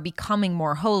 they are becoming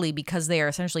more holy because they are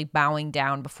essentially bowing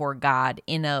down before God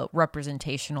in a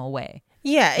representational way.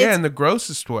 Yeah. Yeah, in the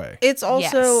grossest way. It's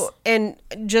also, Yes. and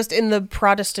just in the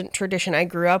Protestant tradition I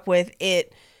grew up with,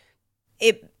 it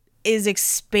is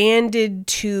expanded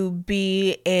to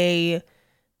be a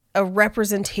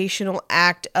representational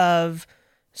act of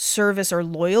service or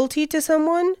loyalty to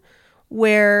someone,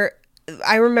 where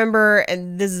I remember,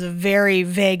 and this is a very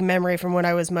vague memory from when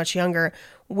I was much younger,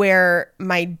 where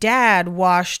my dad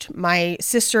washed my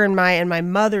sister and my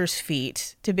mother's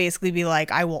feet to basically be like,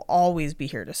 I will always be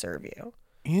here to serve you.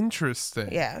 Interesting.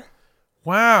 Yeah.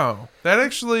 Wow. That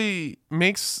actually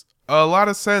makes a lot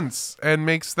of sense and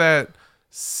makes that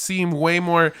seem way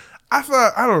more. I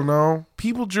thought, I don't know,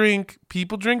 people drink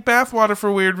bathwater for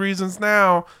weird reasons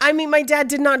now. I mean, my dad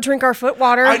did not drink our foot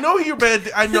water. I know you're bad.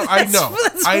 I know.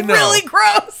 That's I know. really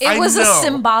gross. It I was a know.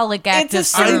 symbolic act It's a of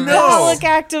service. symbolic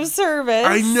act of service.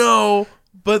 I know.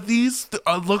 But these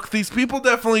people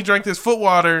definitely drank this foot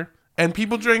water. And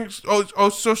people drink Shoko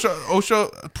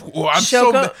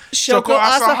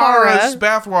Asahara's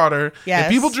bathwater. Yes.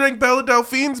 And people drink Bella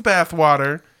Delphine's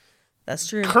bathwater. That's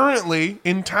true. Currently,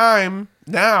 in current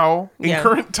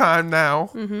time now.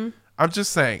 Mm-hmm. I'm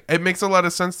just saying. It makes a lot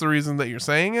of sense the reason that you're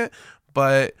saying it,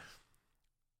 but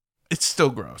it's still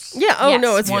gross. Yeah. Oh Yes,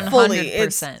 no, it's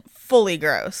 100%. fully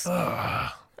gross.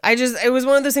 It was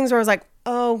one of those things where I was like,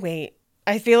 oh wait,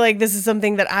 I feel like this is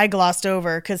something that I glossed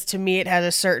over because to me it had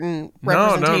a certain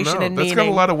representation No. and That's meaning. got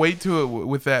a lot of weight to it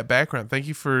with that background. Thank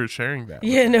you for sharing that.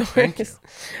 Yeah, no Thank you.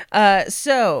 worries.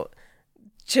 So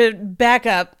to back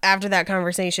up after that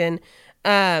conversation,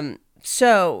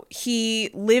 so he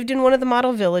lived in one of the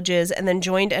model villages and then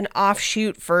joined an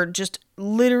offshoot for just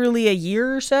literally a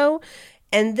year or so.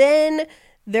 And then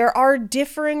there are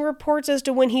differing reports as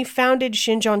to when he founded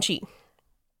Shincheonji.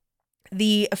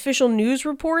 The official news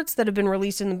reports that have been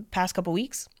released in the past couple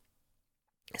weeks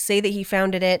say that he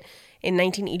founded it in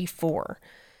 1984.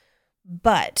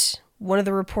 But one of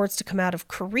the reports to come out of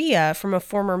Korea from a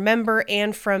former member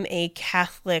and from a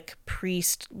Catholic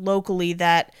priest locally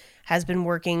that has been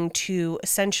working to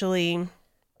essentially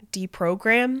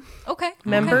deprogram Okay.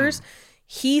 members,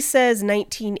 he says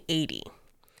 1980.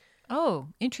 Oh,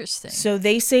 interesting. So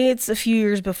they say it's a few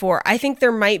years before. I think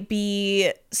there might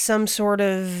be some sort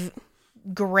of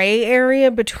gray area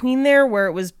between there where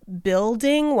it was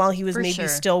building while he was For maybe sure.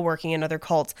 still working in other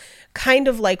cults. Kind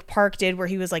of like Park did, where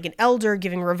he was like an elder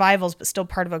giving revivals, but still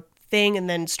part of a thing, and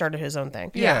then started his own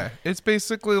thing. Yeah, it's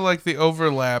basically like the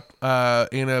overlap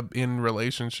in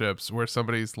relationships where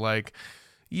somebody's like,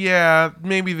 yeah,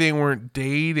 maybe they weren't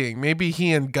dating. Maybe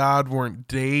he and God weren't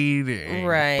dating.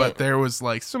 Right. But there was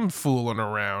like some fooling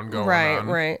around going on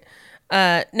Right.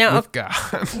 Now, with God.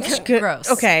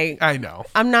 Gross. Okay, I know.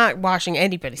 I'm not washing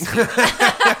anybody's feet.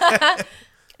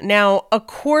 Now,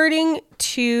 according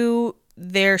to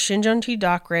their Shinjonji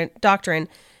doctrine,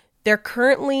 they're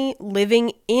currently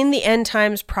living in the end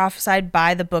times prophesied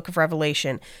by the Book of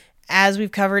Revelation. As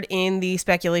we've covered in the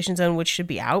speculation zone, which should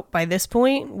be out by this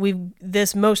point,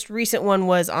 this most recent one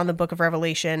was on the Book of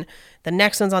Revelation. The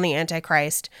next one's on the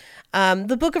Antichrist.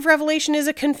 The Book of Revelation is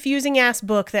a confusing ass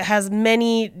book that has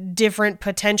many different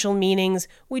potential meanings.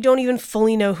 We don't even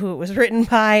fully know who it was written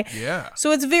by. Yeah.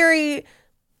 So it's very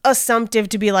assumptive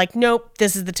to be like, nope,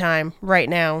 this is the time right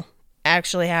now,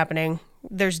 actually happening.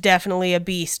 There's definitely a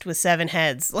beast with 7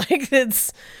 heads. Like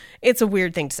it's a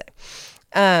weird thing to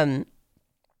say.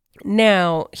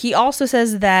 Now, he also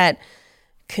says that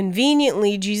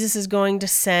conveniently Jesus is going to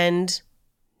send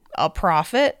a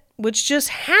prophet, which just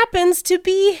happens to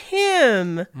be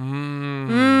him.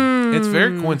 It's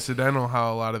very coincidental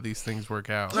how a lot of these things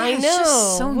work out. I it's know.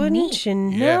 just so Wouldn't neat. you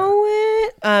know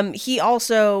it? He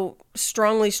also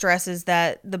strongly stresses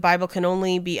that the Bible can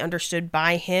only be understood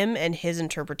by him and his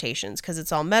interpretations because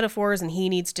it's all metaphors and he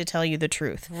needs to tell you the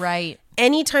truth. Right.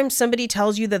 Anytime somebody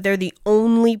tells you that they're the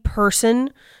only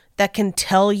person that can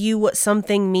tell you what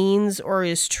something means or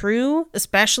is true,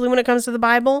 especially when it comes to the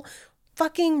Bible,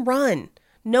 fucking run.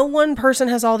 No one person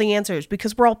has all the answers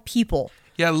because we're all people.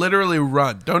 Yeah, literally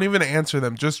run. Don't even answer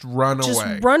them. Just run away.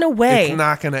 Just run away. It's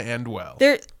not going to end well.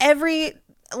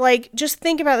 Just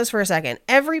think about this for a second.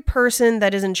 Every person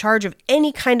that is in charge of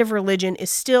any kind of religion is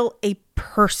still a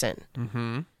person.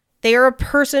 Mm-hmm. They are a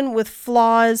person with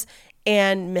flaws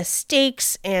and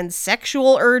mistakes and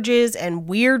sexual urges and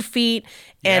weird feet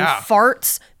and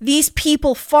farts. These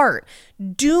people fart.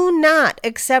 Do not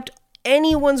accept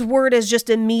anyone's word as just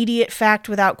immediate fact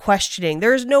without questioning.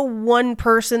 There's no one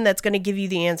person that's going to give you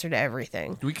the answer to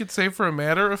everything. We could say for a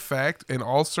matter of fact, in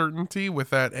all certainty,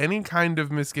 without any kind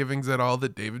of misgivings at all,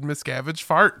 that David Miscavige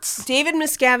farts. David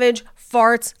Miscavige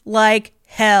farts like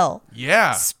hell.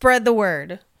 Yeah. Spread the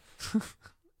word.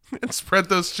 And spread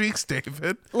those cheeks,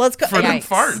 David. Let's go. For them Yikes.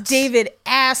 farts. David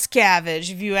Ass-Cavage,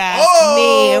 if you ask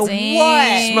Oh! me.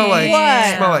 Dang.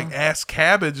 What? Smell like ass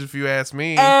cabbage, if you ask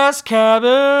me.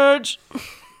 Ass-Cabbage.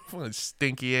 What a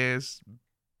stinky ass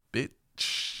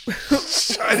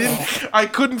bitch. I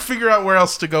couldn't figure out where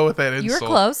else to go with that insult.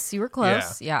 You were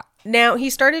close. Yeah. Now, he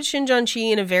started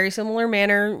Shinjonji in a very similar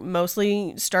manner,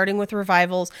 mostly starting with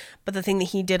revivals. But the thing that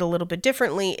he did a little bit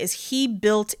differently is he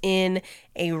built in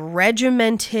a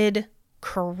regimented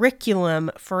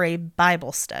curriculum for a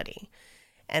Bible study.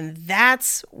 And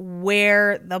that's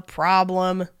where the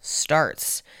problem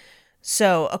starts.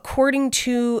 So, according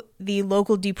to the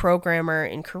local deprogrammer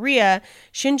in Korea,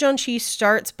 Shinjonji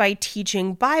starts by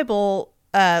teaching Bible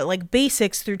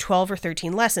basics through 12 or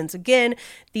 13 lessons. Again,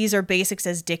 these are basics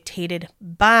as dictated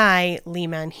by Lee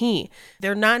Man-hee.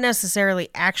 They're not necessarily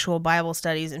actual Bible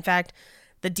studies. In fact,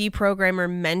 the deprogrammer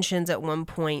mentions at one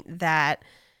point that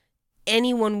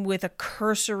anyone with a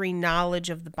cursory knowledge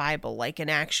of the Bible,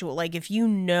 if you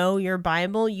know your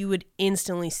Bible, you would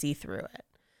instantly see through it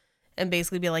and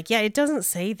basically be like, yeah, it doesn't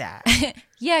say that.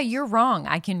 Yeah, you're wrong.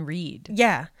 I can read.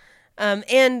 Yeah.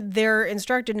 And they're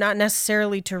instructed not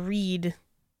necessarily to read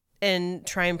and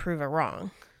try and prove it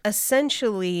wrong.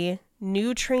 Essentially,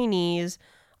 new trainees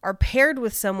are paired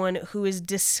with someone who is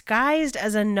disguised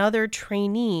as another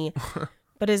trainee,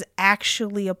 but is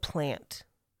actually a plant.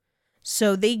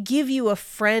 So they give you a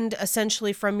friend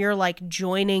essentially from your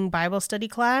joining Bible study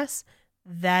class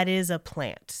that is a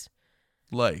plant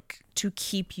Like to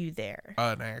keep you there.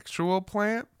 an actual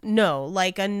plant? No,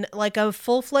 like a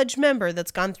full-fledged member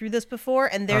that's gone through this before,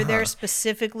 and they're there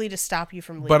specifically to stop you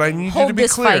from leaving. But I need you to Hold be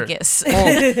this clear.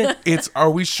 ficus. Are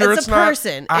we sure it's, a not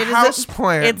person. a It is house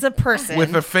plant It's a person.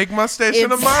 with a fake mustache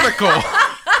and a It's- monocle?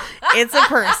 It's a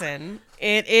person.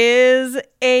 It is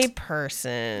a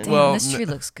person. Damn, Well, this tree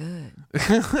looks good.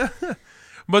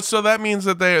 But so that means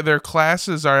that their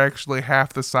classes are actually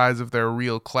half the size of their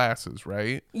real classes,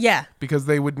 right? Yeah. Because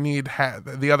they would need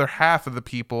the other half of the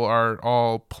people are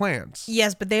all plants.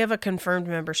 Yes, but they have a confirmed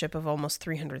membership of almost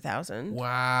 300,000.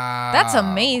 Wow. That's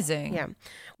amazing. Yeah.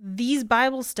 These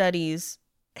Bible studies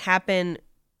happen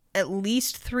at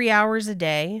least 3 hours a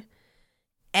day,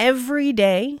 every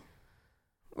day,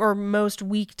 or most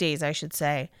weekdays, I should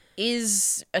say.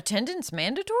 Is attendance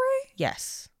mandatory?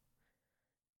 Yes.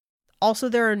 Also,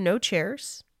 there are no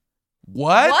chairs.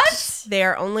 What? They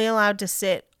are only allowed to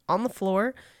sit on the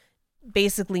floor,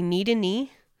 basically knee to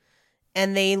knee,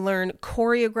 and they learn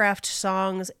choreographed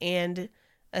songs and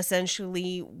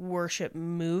essentially worship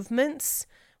movements.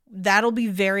 That'll be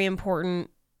very important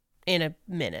in a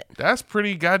minute. That's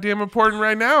pretty goddamn important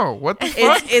right now. What the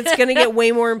fuck? It's going to get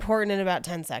way more important in about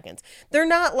 10 seconds. They're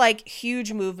not like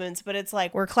huge movements, but it's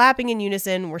like we're clapping in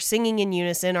unison, we're singing in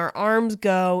unison, our arms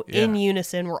go in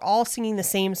unison, we're all singing the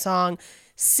same song,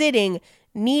 sitting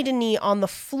knee to knee on the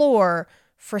floor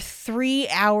for 3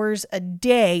 hours a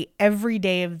day, every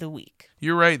day of the week.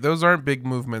 You're right. Those aren't big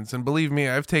movements. And believe me,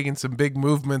 I've taken some big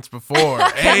movements before.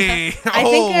 Hey. I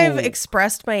think I've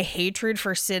expressed my hatred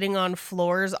for sitting on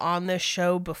floors on this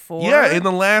show before. Yeah, in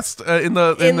the last, in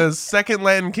the second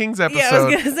Latin Kings episode. Yeah, I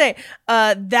was going to say,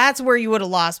 that's where you would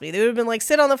have lost me. They would have been like,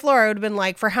 sit on the floor. I would have been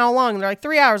like, for how long? And they're like,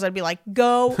 3 hours. I'd be like,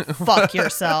 go fuck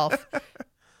yourself.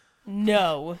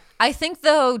 No. I think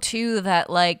though too that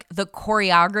like the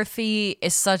choreography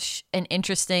is such an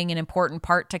interesting and important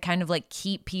part to kind of like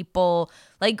keep people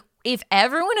like if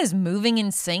everyone is moving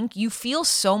in sync, you feel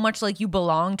so much like you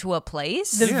belong to a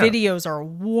place. The videos are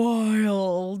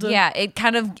wild. Yeah, it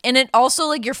kind of, and it also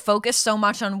like you're focused so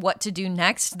much on what to do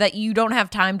next that you don't have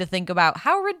time to think about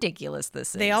how ridiculous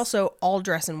this is. They also all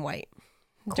dress in white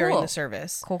during the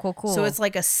service. Cool. So it's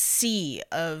like a sea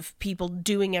of people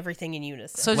doing everything in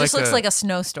unison. So it just looks like a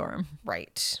snowstorm.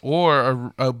 Right.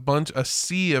 Or a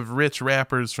sea of rich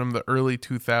rappers from the early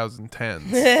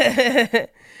 2010s.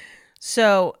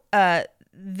 So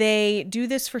they do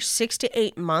this for 6 to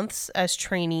 8 months as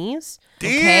trainees.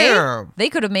 Damn. Okay. They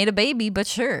could have made a baby, but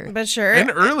sure. But sure.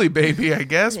 An early baby, I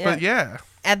guess, but yeah.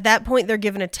 At that point, they're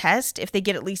given a test. If they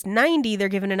get at least 90, they're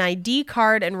given an ID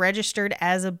card and registered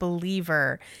as a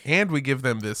believer. And we give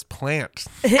them this plant.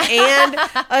 And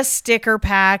a sticker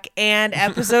pack and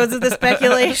episodes of the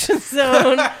Speculation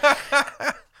Zone.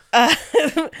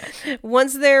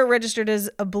 Once they're registered as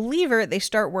a believer, they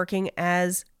start working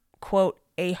as, quote,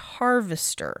 a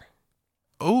harvester.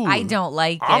 Ooh, I don't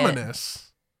like it.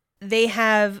 ominous. They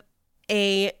have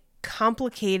a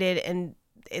complicated and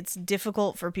it's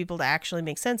difficult for people to actually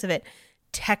make sense of it,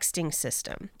 texting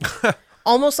system.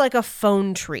 Almost like a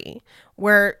phone tree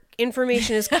where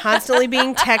information is constantly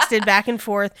being texted back and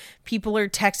forth. People are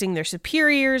texting their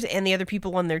superiors and the other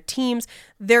people on their teams.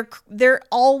 They're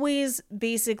always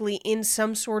basically in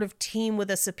some sort of team with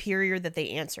a superior that they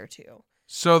answer to.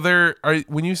 So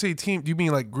when you say team, do you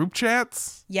mean like group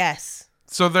chats? Yes.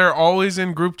 So they're always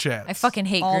in group chats. I fucking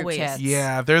hate Always. group chats.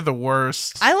 Yeah, they're the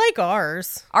worst. I like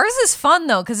ours. Ours is fun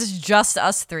though because it's just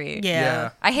us three. Yeah.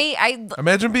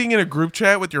 Imagine being in a group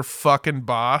chat with your fucking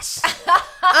boss.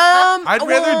 I'd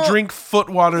rather drink foot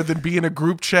water than be in a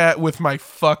group chat with my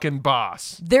fucking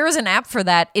boss. There is an app for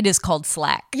that. It is called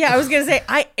Slack. Yeah, I was going to say,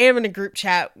 I am in a group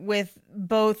chat with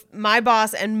both my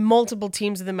boss and multiple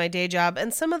teams within my day job,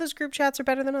 and some of those group chats are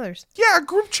better than others. Yeah, a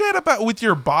group chat with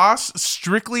your boss,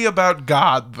 strictly about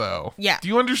God, though. Yeah. Do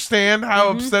you understand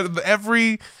how upset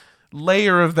every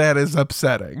layer of that is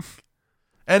upsetting?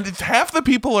 And half the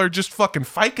people are just fucking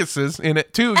ficuses in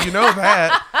it, too. You know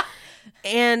that.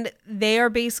 And they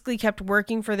are basically kept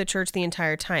working for the church the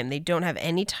entire time. They don't have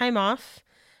any time off.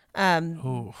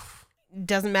 Oof.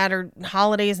 Doesn't matter.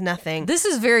 Holidays, nothing. This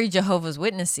is very Jehovah's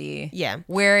Witnessy. Yeah.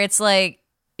 Where it's like,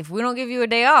 if we don't give you a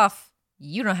day off,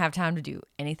 you don't have time to do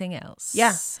anything else.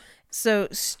 Yeah. So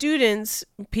students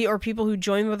or people who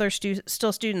join with our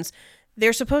still students,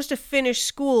 they're supposed to finish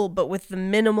school, but with the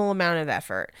minimal amount of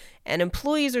effort. And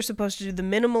employees are supposed to do the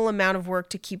minimal amount of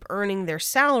work to keep earning their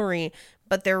salary,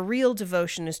 but their real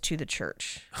devotion is to the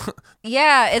church.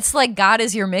 Yeah, it's like God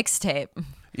is your mixtape.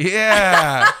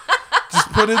 Yeah.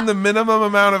 Just put in the minimum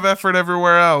amount of effort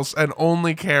everywhere else and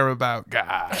only care about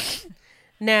God.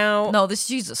 Now, No, this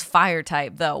Jesus fire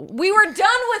type though. We were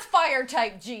done with fire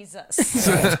type Jesus.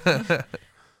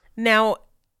 now,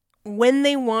 when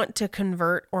they want to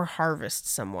convert or harvest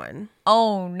someone,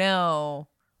 Oh no.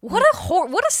 What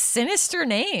a sinister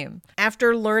name.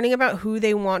 after learning about who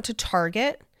they want to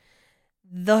target,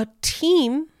 the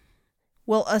team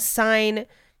will assign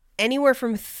anywhere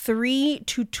from 3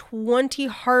 to 20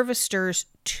 harvesters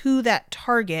to that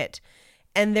target,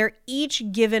 and they're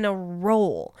each given a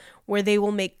role where they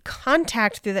will make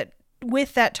contact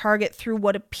with that target through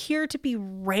what appear to be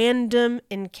random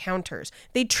encounters.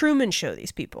 They Truman Show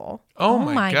these people. Oh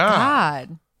my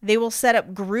God. They will set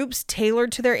up groups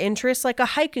tailored to their interests, like a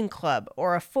hiking club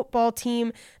or a football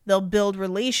team. They'll build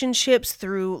relationships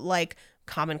through like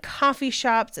common coffee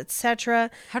shops, etc.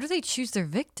 How do they choose their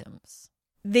victims?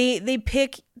 They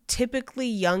pick typically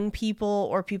young people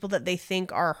or people that they think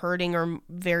are hurting or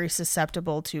very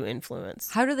susceptible to influence.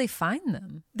 How do they find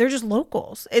them? They're just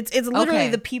locals. It's literally Okay.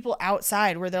 the people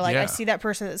outside where they're like, Yeah. I see that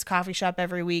person at this coffee shop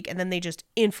every week, and then they just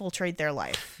infiltrate their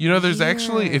life. You know, there's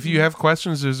actually, if you have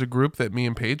questions, there's a group that me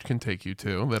and Paige can take you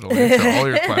to that'll answer all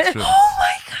your questions. Oh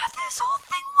my god, this whole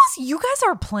thing was you guys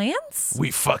are plants? We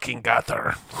fucking got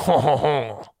her.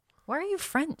 Why are you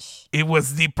French? It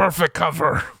was the perfect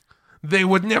cover. They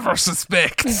would never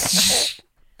suspect.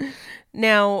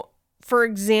 Now, for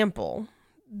example,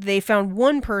 they found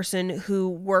one person who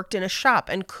worked in a shop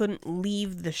and couldn't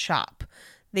leave the shop.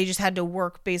 They just had to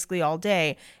work basically all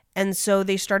day. And so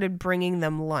they started bringing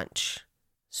them lunch.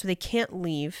 So they can't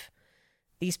leave.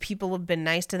 These people have been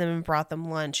nice to them and brought them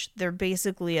lunch. They're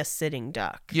basically a sitting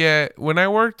duck. Yeah, when I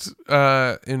worked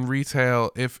in retail,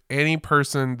 if any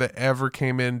person that ever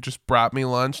came in just brought me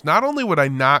lunch, not only would I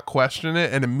not question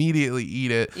it and immediately eat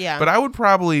it, Yeah. but I would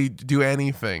probably do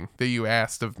anything that you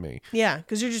asked of me. Yeah,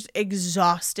 because you're just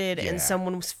exhausted Yeah. and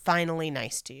someone was finally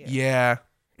nice to you. Yeah.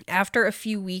 After a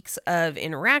few weeks of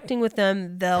interacting with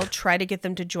them, they'll try to get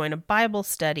them to join a Bible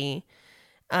study.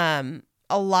 A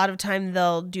lot of time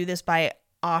they'll do this by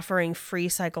offering free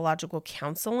psychological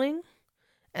counseling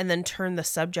and then turn the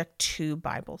subject to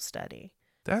Bible study.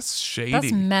 That's shady.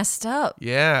 That's messed up.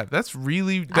 Yeah, that's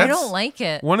really... I don't like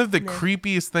it. one of the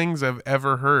creepiest things I've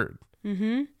ever heard.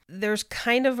 There's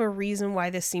kind of a reason why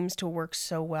this seems to work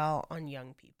so well on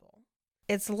young people.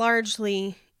 It's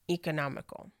largely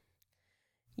economical.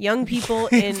 Young people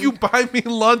in... If you buy me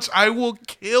lunch, I will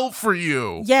kill for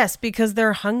you. Yes, because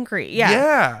they're hungry. Yeah.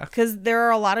 Yeah. Because there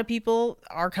are a lot of people,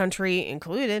 our country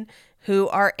included, who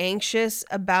are anxious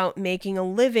about making a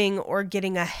living or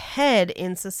getting ahead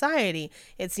in society.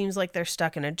 It seems like they're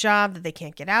stuck in a job that they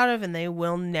can't get out of, and they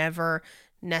will never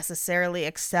necessarily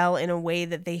excel in a way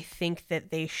that they think that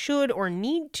they should or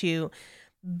need to.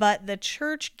 But the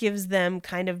church gives them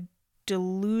kind of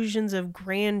delusions of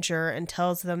grandeur and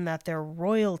tells them that they're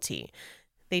royalty.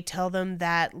 They tell them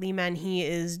that Lee Man-hee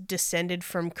is descended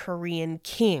from Korean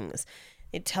kings.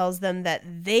 It tells them that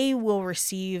they will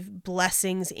receive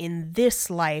blessings in this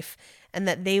life and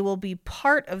that they will be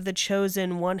part of the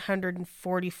chosen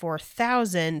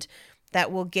 144,000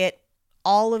 that will get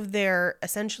all of their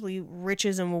essentially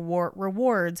riches and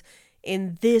rewards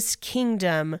in this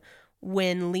kingdom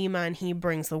when Lee Man-hee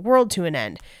brings the world to an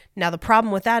end. Now, the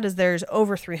problem with that is there's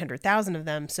over 300,000 of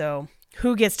them, so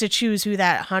who gets to choose who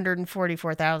that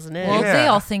 144,000 is? Well, Yeah. they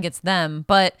all think it's them,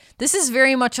 but this is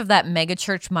very much of that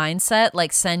megachurch mindset,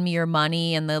 like send me your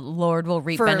money and the Lord will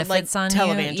reap For, benefits like, on you.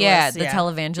 televangelists, Yeah, the yeah.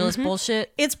 televangelist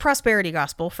bullshit. It's prosperity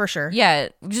gospel, for sure. Yeah,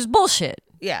 just bullshit.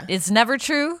 Yeah. It's never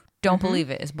true. Don't believe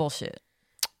it. It's bullshit.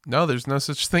 No, there's no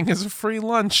such thing as a free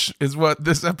lunch, is what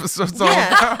this episode's all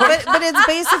Yeah, about. but it's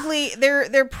basically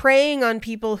they're preying on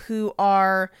people who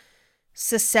are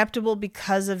susceptible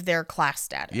because of their class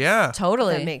status. Yeah.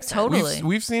 Totally. That makes sense. Totally.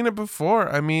 We've seen it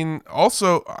before. I mean,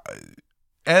 also,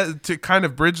 to kind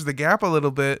of bridge the gap a little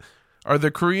bit, are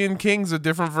the Korean kings a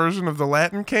different version of the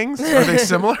Latin kings? Are they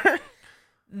similar?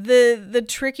 The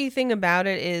tricky thing about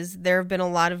it is there have been a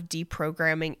lot of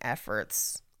deprogramming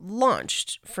efforts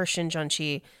launched for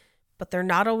Shincheonji, but they're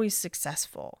not always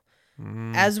successful.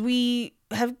 As we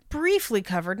have briefly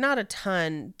covered, not a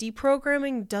ton,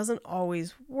 deprogramming doesn't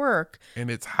always work.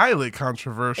 And it's highly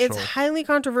controversial. It's highly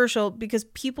controversial because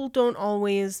people don't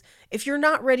always, if you're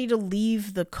not ready to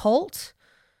leave the cult,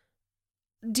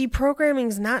 deprogramming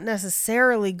is not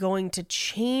necessarily going to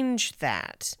change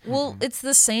that. Well, it's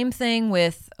the same thing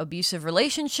with abusive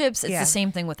relationships. It's Yeah. the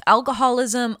same thing with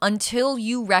alcoholism. Until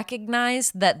you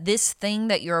recognize that this thing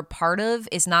that you're a part of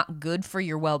is not good for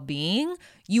your well-being,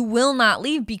 you will not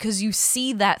leave because you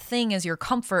see that thing as your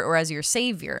comfort or as your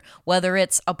savior. Whether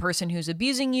it's a person who's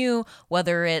abusing you,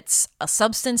 whether it's a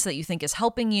substance that you think is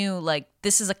helping you, like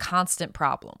this is a constant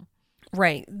problem.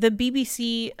 Right. The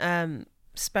BBC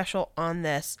special on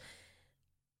this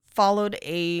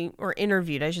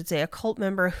interviewed, I should say, a cult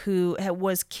member who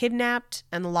was kidnapped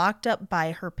and locked up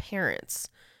by her parents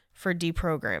for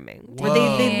deprogramming. Where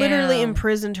they literally Damn.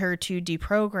 imprisoned her to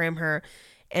deprogram her,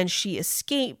 and she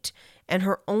escaped, and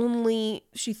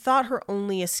she thought her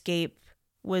only escape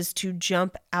was to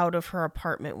jump out of her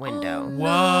apartment window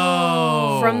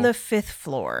Whoa. from the 5th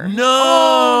floor.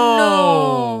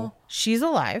 No. She's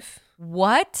alive,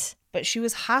 What? but she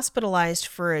was hospitalized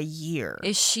for a year.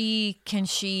 Can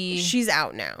she She's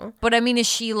out now. But I mean, is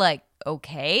she like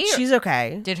okay? She's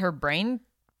okay. Did her brain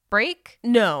break?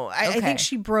 No, I Okay. think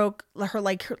she broke her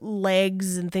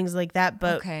legs and things like that,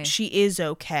 but Okay. she is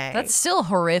okay. That's still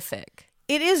horrific.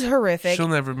 It is horrific. She'll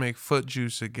never make foot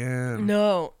juice again.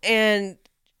 No, and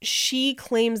she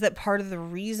claims that part of the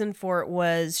reason for it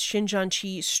was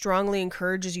Shincheonji strongly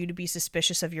encourages you to be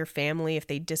suspicious of your family if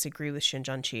they disagree with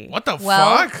Shincheonji. What the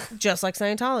Well- fuck? Just like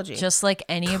Scientology. Just like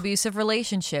any abusive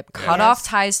relationship, cut off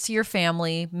ties to your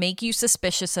family, make you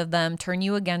suspicious of them, turn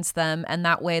you against them, and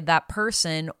that way that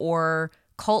person or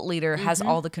cult leader has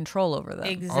all the control over them.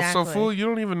 Exactly. Also, fool, you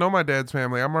don't even know my dad's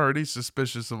family. I'm already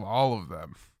suspicious of all of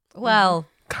them. Well,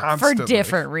 Constantly. for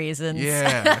different reasons.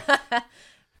 Yeah.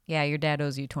 Yeah, your dad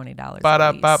owes you $20. at least.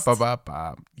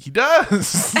 Ba-da-ba-ba-ba-ba. He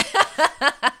does.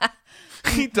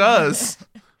 He does.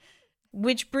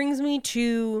 Which brings me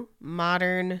to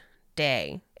modern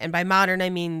day. And by modern, I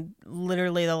mean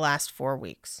literally the last 4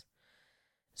 weeks.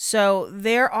 So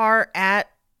there are at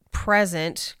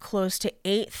present close to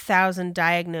 8,000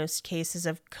 diagnosed cases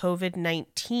of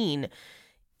COVID-19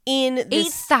 in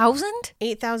this 8,000?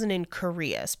 8,000 in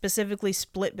Korea, specifically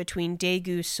split between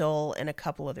Daegu, Seoul, and a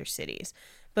couple other cities.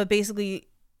 But basically,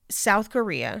 South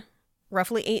Korea,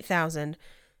 roughly 8,000,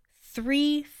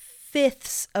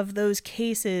 3/5 of those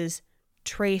cases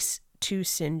trace to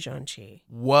Shincheonji.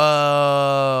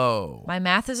 Whoa. My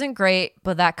math isn't great,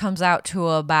 but that comes out to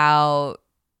about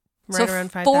Right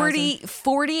around 5,000.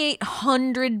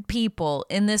 4,800 people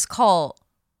in this cult.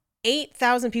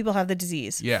 8,000 people have the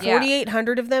disease. Yeah.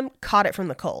 4,800 of them caught it from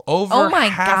the cult. Over Oh my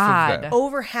half God. of them.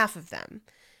 Over half of them.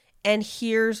 And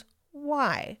here's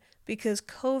why. Because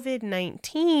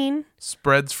COVID-19,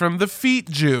 Spreads from the feet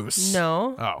juice.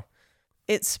 no, Oh.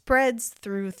 it spreads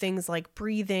through things like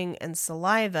breathing and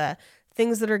saliva,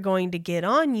 things that are going to get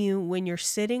on you when you're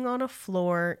sitting on a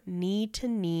floor knee to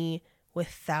knee with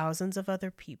thousands of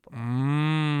other people.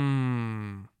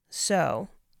 So,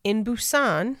 in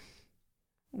Busan,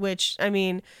 which, I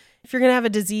mean, if you're going to have a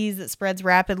disease that spreads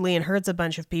rapidly and hurts a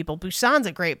bunch of people, Busan's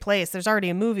a great place. There's already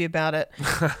a movie about it.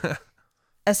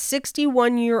 A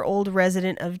 61-year-old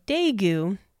resident of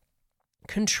Daegu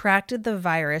contracted the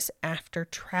virus after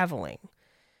traveling.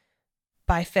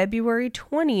 By February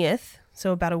 20th,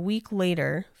 so about a week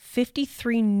later,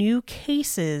 53 new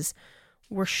cases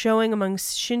were showing among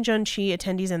Shincheonji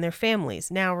attendees and their families.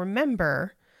 Now,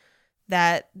 remember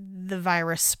that the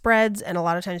virus spreads and a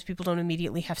lot of times people don't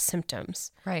immediately have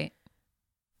symptoms. Right.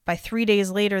 By 3 days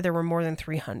later, there were more than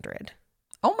 300.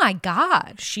 Oh my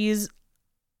God. She's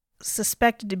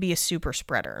suspected to be a super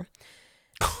spreader.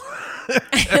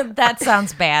 That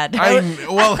sounds bad. It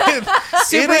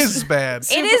is bad.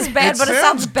 It is bad, but it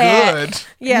sounds bad. good.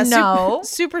 Yeah, No.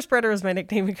 super spreader was my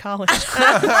nickname in college.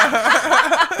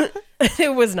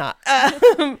 It was not.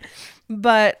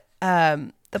 But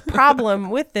the problem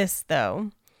with this,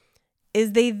 though,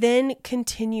 is they then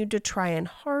continued to try and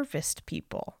harvest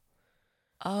people.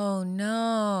 Oh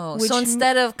no. Which So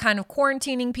instead of kind of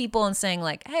quarantining people and saying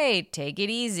like, hey, take it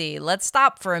easy, let's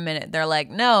stop for a minute, they're like,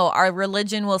 no, our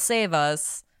religion will save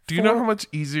us. Do you know how much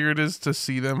easier it is to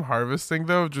see them harvesting,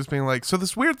 though? Just being like, so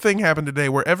this weird thing happened today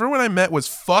where everyone I met was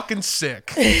fucking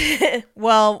sick.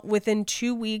 Well, within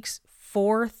 2 weeks,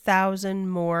 4,000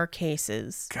 more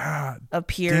cases God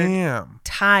appeared damn.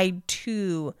 tied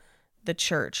to the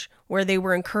church, where they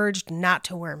were encouraged not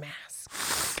to wear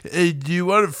masks. Hey, do you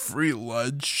want a free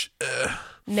lunch?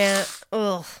 Now,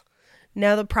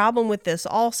 Now, the problem with this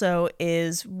also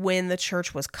is when the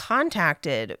church was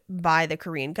contacted by the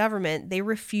Korean government, they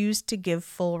refused to give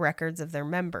full records of their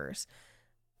members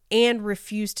and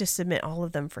refused to submit all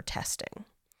of them for testing.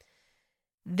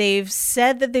 They've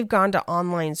said that they've gone to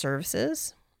online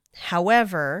services.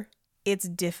 However, it's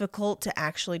difficult to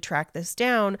actually track this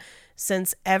down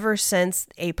since ever since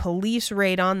a police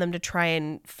raid on them to try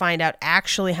and find out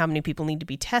actually how many people need to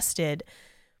be tested,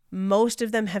 most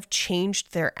of them have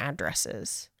changed their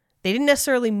addresses. They didn't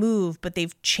necessarily move, but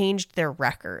they've changed their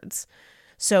records.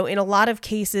 So in a lot of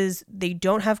cases, they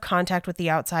don't have contact with the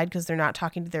outside because they're not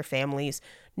talking to their families.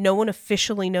 No one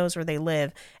officially knows where they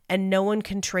live, and no one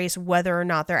can trace whether or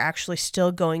not they're actually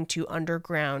still going to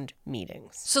underground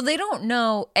meetings. So they don't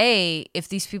know, A, if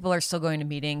these people are still going to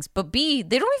meetings, but B,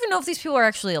 they don't even know if these people are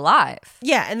actually alive.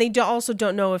 Yeah, and they also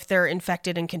don't know if they're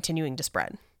infected and continuing to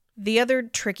spread. The other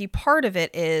tricky part of it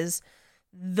is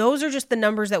those are just the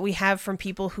numbers that we have from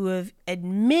people who have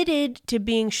admitted to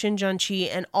being Shincheonji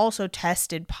and also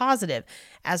tested positive.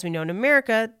 As we know in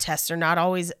America, tests are not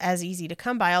always as easy to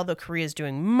come by, although Korea is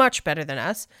doing much better than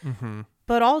us. Mm-hmm.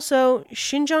 But also,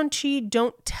 Shincheonji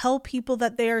don't tell people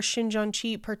that they are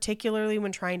Shincheonji, particularly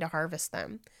when trying to harvest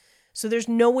them. So there's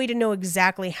no way to know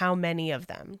exactly how many of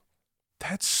them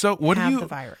That's so. What do have you? the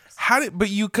virus. How did? But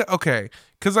you okay?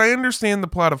 Because I understand the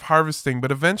plot of harvesting,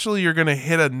 but eventually you're gonna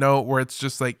hit a note where it's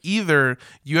just like either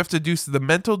you have to do the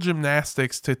mental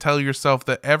gymnastics to tell yourself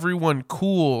that everyone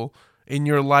cool in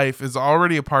your life is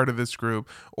already a part of this group,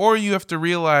 or you have to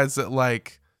realize that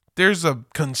like there's a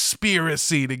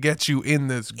conspiracy to get you in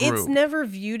this group. It's never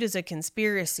viewed as a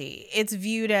conspiracy. It's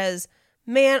viewed as,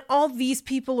 man, all these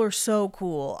people are so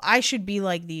cool. I should be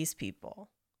like these people.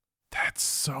 That's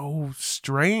so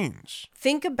strange.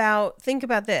 Think about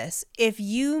this. If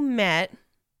you met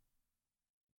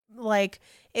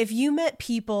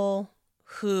people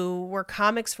who were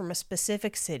comics from a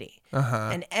specific city,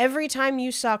 and every time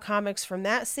you saw comics from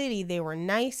that city, they were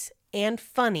nice and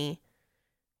funny,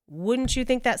 wouldn't you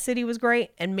think that city was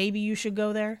great and maybe you should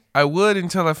go there? I would,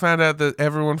 until I found out that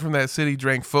everyone from that city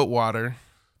drank foot water.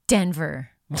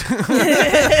 Denver.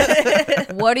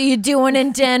 What are you doing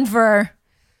in Denver?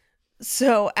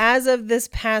 So as of this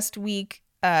past week,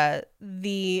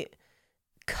 the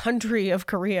country of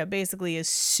Korea basically is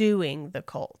suing the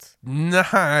cult.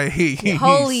 Nice.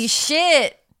 Holy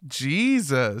shit.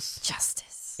 Jesus.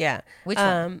 Justice. Yeah. Which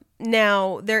one?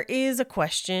 Now, there is a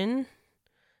question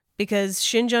because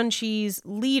Shincheonchi's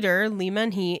leader, Lee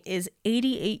Man-hee, is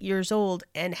 88 years old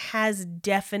and has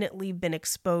definitely been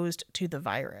exposed to the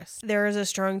virus. There is a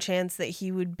strong chance that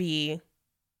he would be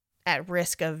at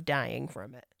risk of dying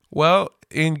from it. Well,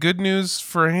 in good news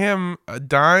for him,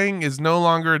 dying is no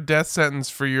longer a death sentence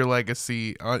for your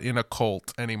legacy in a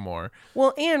cult anymore.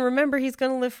 Well, and remember, he's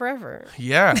going to live forever.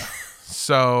 Yeah.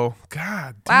 So,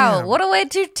 God Wow, damn. what a way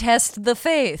to test the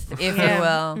faith, if you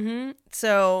will. Mm-hmm.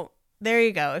 So there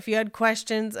you go. If you had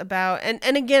questions about,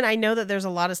 and again, I know that there's a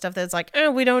lot of stuff that's like,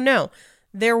 we don't know.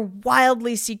 They're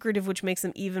wildly secretive, which makes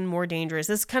them even more dangerous.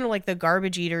 This is kind of like the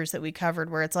garbage eaters that we covered,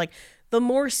 where it's like, the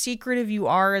more secretive you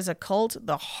are as a cult,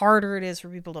 the harder it is for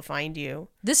people to find you.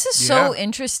 This is so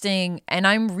interesting, and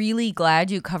I'm really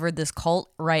glad you covered this cult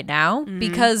right now,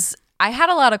 because I had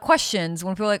a lot of questions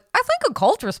when people were like, I think a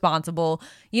cult responsible.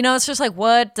 You know, it's just like,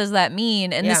 what does that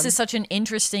mean? And this is such an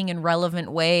interesting and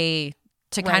relevant way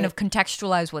to kind of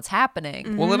contextualize what's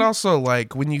happening. Well, it also,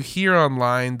 like, when you hear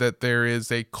online that there is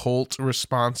a cult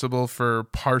responsible for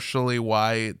partially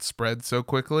why it spread so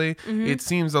quickly, it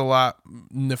seems a lot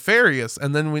nefarious,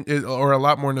 and then or a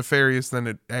lot more nefarious than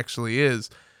it actually is.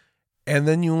 And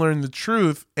then you learn the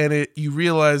truth, and you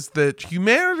realize that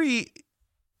humanity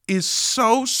is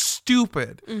so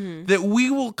stupid that we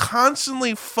will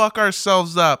constantly fuck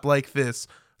ourselves up like this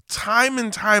time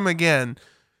and time again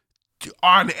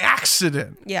on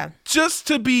accident. Yeah. Just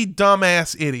to be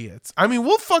dumbass idiots. I mean,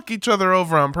 we'll fuck each other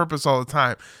over on purpose all the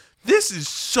time. This is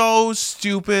so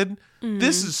stupid.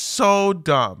 This is so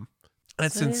dumb.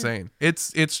 That's insane.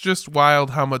 It's just wild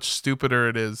how much stupider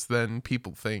it is than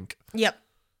people think. Yep.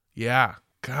 Yeah.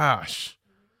 Gosh.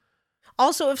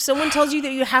 Also, if someone tells you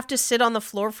that you have to sit on the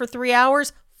floor for 3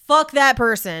 hours, fuck that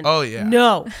person. Oh, yeah.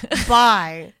 No.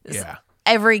 Bye. Yeah.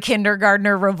 Every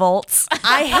kindergartner revolts.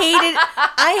 I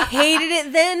hated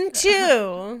it then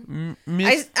too.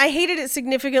 I hated it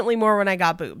significantly more when I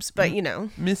got boobs, but you know.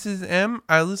 Mrs. M,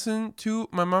 I listened to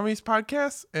my mommy's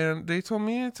podcast and they told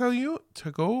me to tell you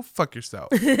to go fuck yourself.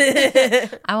 I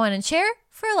want a chair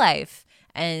for life.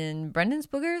 And Brendan's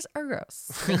boogers are gross.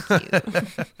 Thank you.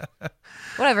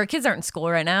 Whatever. Kids aren't in school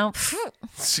right now.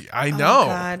 I know. Oh,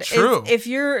 God. True. If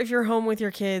you're home with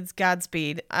your kids,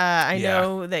 Godspeed. I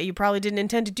know that you probably didn't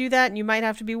intend to do that, and you might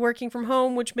have to be working from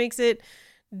home, which makes it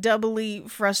doubly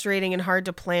frustrating and hard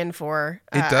to plan for.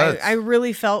 It does. I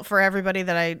really felt for everybody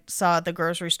that I saw at the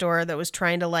grocery store that was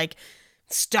trying to like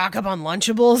stock up on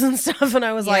Lunchables and stuff, and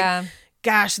I was like,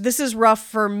 gosh, this is rough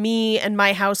for me, and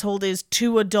my household is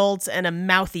 2 adults and a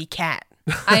mouthy cat.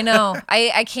 I know.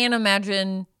 I can't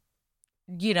imagine,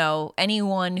 you know,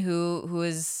 anyone who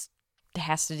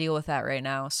has to deal with that right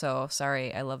now. So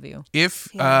sorry, I love you. If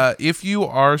you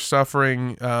are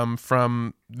suffering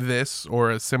from this or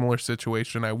a similar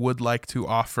situation, I would like to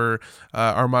offer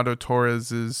Armando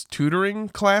Torres's tutoring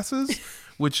classes,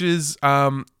 which is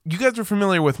you guys are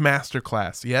familiar with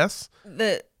Masterclass, yes?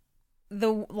 The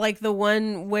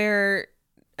one where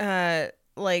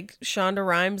like Shonda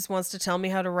Rhimes wants to tell me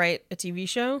how to write a TV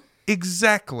show?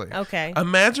 Exactly. Okay.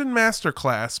 Imagine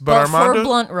Masterclass, But for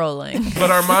blunt rolling.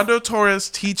 But Armando Torres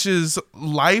teaches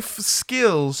life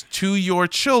skills to your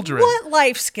children. What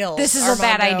life skills? This is a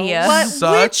bad idea.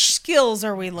 Which skills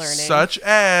are we learning? Such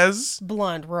as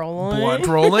blunt rolling. Blunt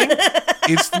rolling.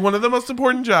 It's one of the most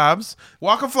important jobs.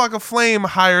 Waka Flocka Flame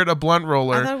hired a blunt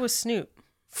roller. I thought it was Snoop.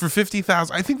 For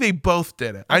 $50,000. I think they both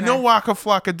did it. Okay. I know Waka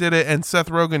Flocka did it, and Seth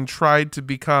Rogen tried to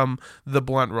become the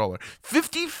blunt roller.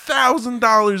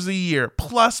 $50,000 a year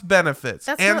plus benefits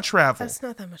and travel. That's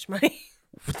not that much money.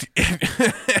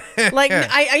 Like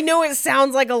I know it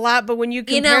sounds like a lot, but when you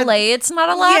In compare, LA, it's not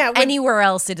a lot. Yeah, when- Anywhere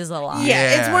else, it is a lot.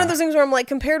 yeah, it's one of Yeah. those things where I'm like,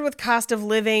 compared with cost of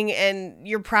living, and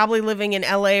you're probably living in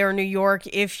LA or New York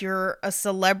if you're a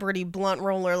celebrity blunt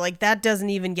roller, like that doesn't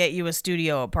even get you a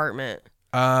studio apartment.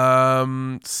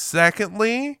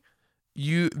 Secondly,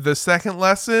 the second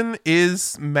lesson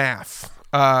is math.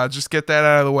 Just get that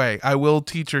out of the way. I will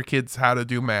teach your kids how to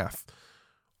do math.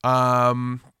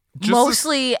 Just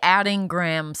Mostly adding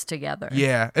grams together.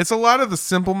 yeah, it's a lot of the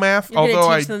simple math. You're although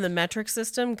gonna I teach them the metric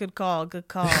system. Good call. Good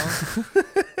call.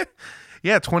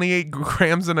 yeah, 28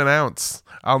 grams in an ounce.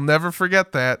 I'll never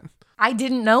forget that. I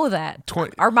didn't know that.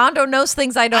 20. Armando knows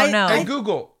things I don't know. Hey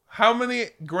Google, how many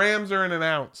grams are in an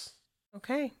ounce?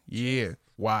 Okay. Yeah,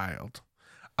 wild.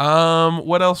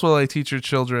 What else will I teach your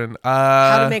children?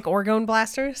 How to make orgone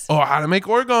blasters? Oh, how to make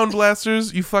orgone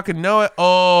blasters. You fucking know it.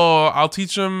 Oh, I'll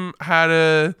teach them how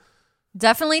to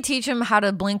Definitely teach them how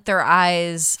to blink their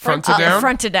eyes Front to down?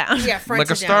 Front to down. Yeah, front like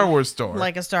to a Star down. Wars door.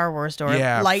 Like a Star Wars door.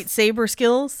 Yeah. Lightsaber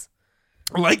skills.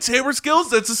 Lightsaber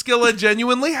skills. That's a skill I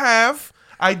genuinely have.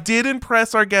 I did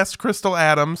impress our guest Crystal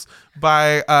Adams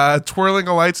by twirling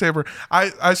a lightsaber.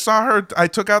 I saw her. I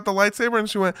took out the lightsaber and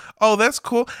she went, "Oh, that's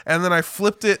cool." And then I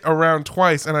flipped it around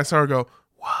twice and I saw her go,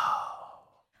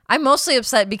 I'm mostly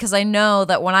upset because I know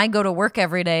that when I go to work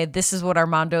every day, this is what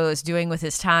Armando is doing with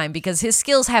his time because his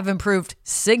skills have improved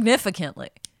significantly.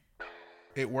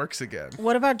 "It works again."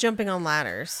 What about jumping on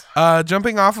ladders?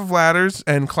 Jumping off of ladders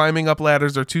and climbing up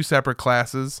ladders are two separate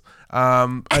classes.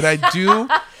 And I do.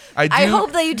 I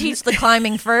hope that you teach the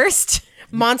climbing first.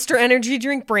 Monster Energy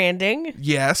drink branding.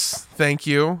 Yes, thank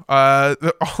you.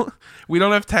 We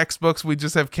don't have textbooks. We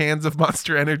just have cans of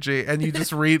Monster Energy, and you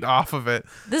just read off of it.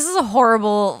 This is a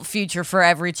horrible future for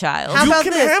every child. How You about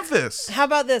can this? have this. How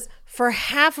about this? For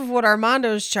half of what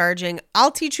Armando's charging,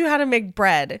 I'll teach you how to make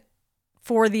bread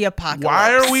for the apocalypse.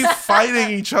 Why are we fighting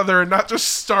each other and not just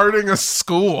starting a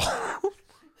school?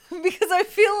 Because I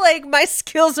feel like my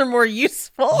skills are more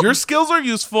useful. Your skills are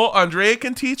useful. Andrea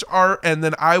can teach art, and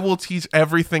then I will teach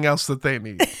everything else that they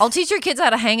need. I'll teach your kids how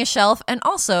to hang a shelf and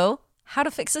also how to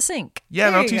fix a sink. Yeah,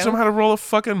 and There I'll you teach go. them how to roll a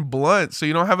fucking blunt so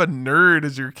you don't have a nerd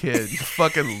as your kid, you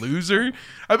fucking loser.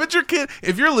 I bet your kid,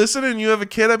 if you're listening and you have a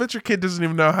kid, I bet your kid doesn't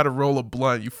even know how to roll a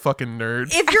blunt, you fucking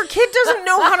nerd. If your kid doesn't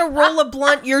know how to roll a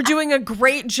blunt, you're doing a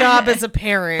great job as a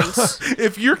parent.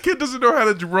 If your kid doesn't know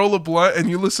how to roll a blunt and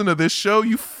you listen to this show,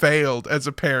 you failed as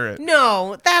a parent.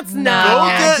 No, that's No. not Go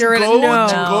get- accurate. go- no.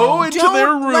 go into Don't their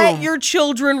room. let your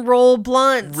children roll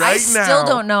blunts. Right I still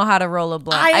don't know how to roll a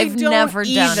blunt. I I've don't never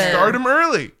done either. it. Start them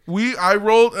early. I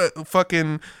rolled a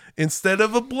fucking, instead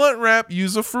of a blunt wrap,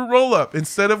 use a fruit roll up.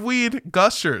 Instead of weed,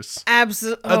 Gushers.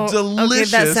 Absolutely. A Okay, that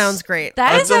delicious- sounds great.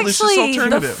 That A is delicious actually the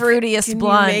alternative. fruitiest Can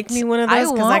blunt. you make me one of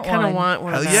those? Because I kind of want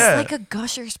one of Hell those. yeah. Like a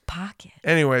Gusher's pocket.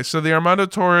 Anyway, so the Armando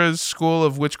Torres School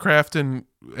of Witchcraft and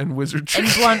Wizardry.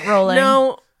 And blunt rolling.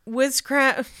 No,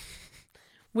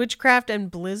 witchcraft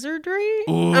and blizzardry.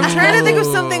 I'm trying to think of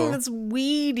something that's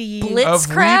weedy.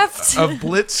 Blitzcraft? Of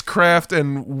Blitzcraft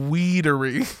and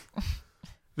Weedery.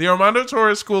 The Armando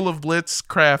Torres School of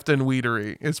Blitzcraft and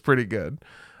Weedery is pretty good.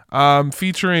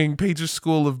 Featuring Paige's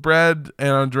School of Bread and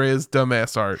Andrea's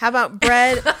dumbass art. How about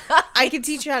bread? I can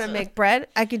teach you how to make bread.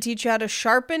 I can teach you how to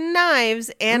sharpen knives,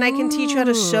 and I can teach you how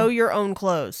to sew your own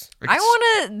clothes. I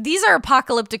want to. These are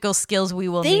apocalyptical skills we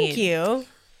will need. Thank you.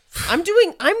 I'm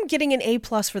getting an A+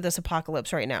 for this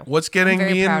apocalypse right now. What's getting I'm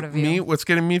very me proud and of you. me? What's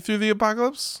getting me through the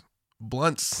apocalypse?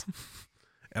 Blunts,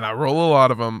 and I roll a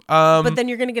lot of them. But then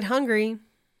you're gonna get hungry.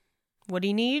 What do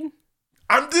you need?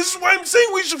 This is why I'm saying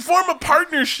we should form a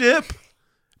partnership,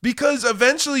 because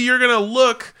eventually you're gonna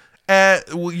look at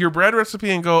your bread recipe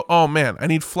and go, "Oh man, I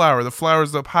need flour. The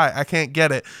flour's up high. I can't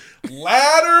get it."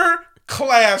 Ladder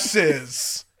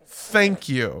classes. Thank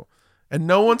you. And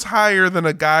no one's higher than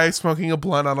a guy smoking a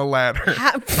blunt on a ladder.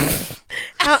 How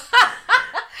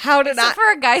did Except for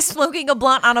a guy smoking a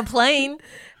blunt on a plane.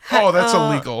 Oh, that's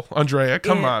illegal, Andrea.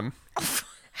 Come yeah. on.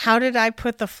 How did I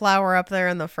put the flour up there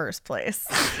in the first place?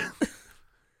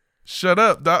 Shut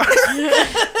up, dog.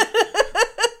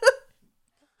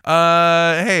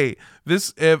 Hey,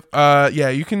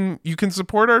 you can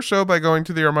support our show by going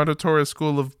to the Armando Torres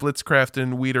School of Blitzcraft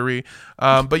and Weedery,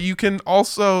 but you can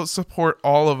also support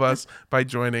all of us by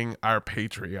joining our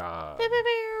Patreon.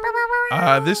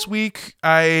 This week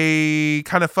I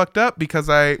kind of fucked up because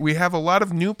we have a lot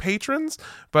of new patrons,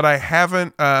 but I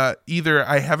haven't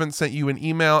sent you an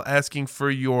email asking for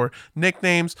your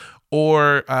nicknames,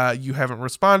 or you haven't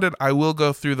responded. I will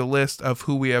go through the list of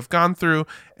who we have gone through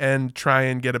and try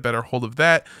and get a better hold of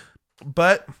that.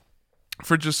 But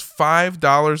For just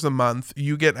 $5 a month,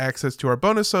 you get access to our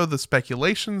bonus show, The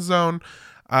Speculation Zone,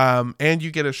 and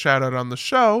you get a shout out on the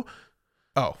show.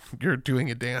 Oh, you're doing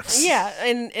a dance. Yeah,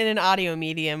 in an audio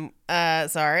medium.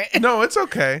 Sorry. No, it's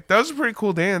okay. That was a pretty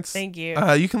cool dance. Thank you.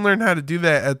 You can learn how to do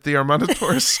that at the Armando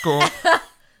Torres School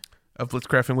of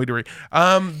Blitzcraft and Weedery.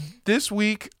 This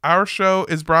week, our show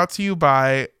is brought to you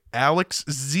by Alex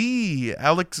Z.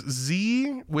 Alex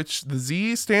Z, which the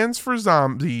Z stands for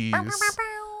zombies.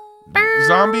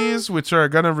 Zombies, which are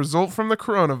going to result from the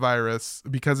coronavirus,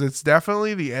 because it's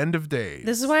definitely the end of days.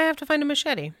 This is why I have to find a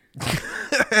machete.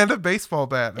 And a baseball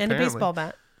bat, And apparently. a baseball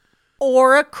bat.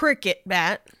 Or a cricket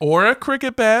bat. Or a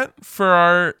cricket bat for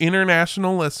our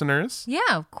international listeners. Yeah,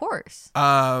 of course.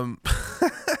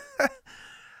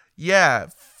 Yeah,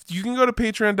 you can go to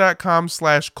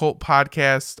patreon.com/cult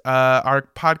podcast. Our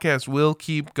podcast will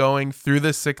keep going through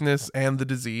the sickness and the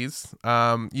disease.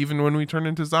 Even when we turn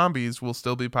into zombies, we'll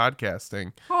still be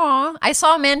podcasting. Aw, I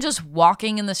saw a man just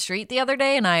walking in the street the other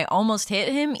day and I almost hit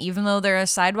him, even though there are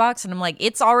sidewalks. And I'm like,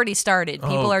 it's already started.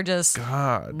 People are just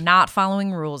God. not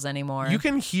following rules anymore. You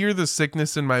can hear the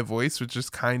sickness in my voice, which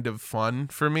is kind of fun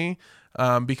for me.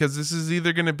 Because this is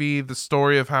either going to be the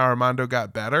story of how Armando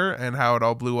got better and how it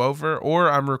all blew over,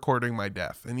 or I'm recording my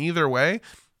death. And either way,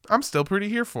 I'm still pretty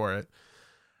here for it.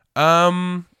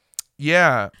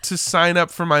 Yeah, to sign up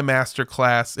for my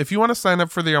masterclass, if you want to sign up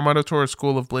for the Armando Torres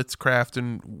School of Blitzcraft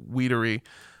and Weedery,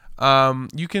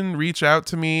 you can reach out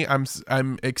to me. I'm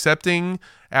accepting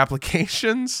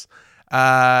applications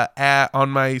on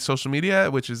my social media,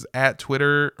 which is at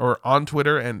Twitter or on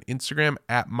Twitter and Instagram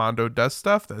at Mondo Does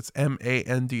Stuff. That's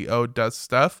MANDO Does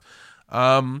Stuff.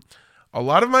 A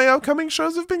lot of my upcoming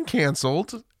shows have been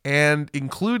canceled, and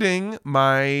including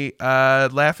my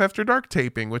Laugh After Dark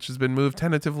taping, which has been moved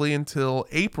tentatively until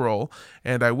April,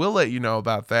 and I will let you know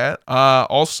about that.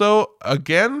 Also,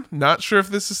 again, not sure if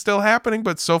this is still happening,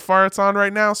 but so far it's on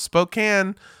right now.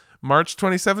 Spokane, March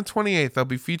 27th, 28th. I'll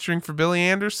be featuring for Billy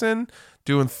Anderson,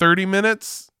 doing 30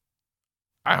 minutes.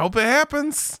 I hope it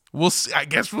happens. We'll see. I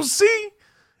guess we'll see.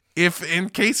 If in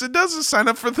case it doesn't, sign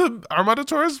up for the Armando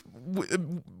Torres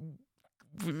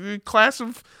class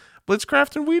of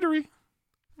Blitzcraft and Weedery.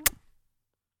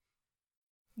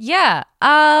 Yeah.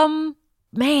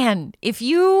 Man, if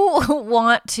you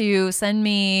want to send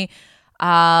me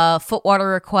foot water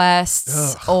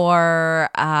requests or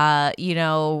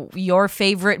your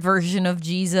favorite version of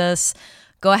Jesus,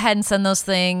 go ahead and send those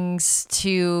things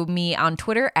to me on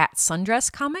Twitter at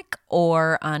sundresscomic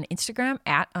or on Instagram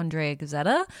at Andrea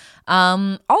Gazzetta.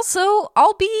 Also,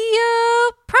 I'll be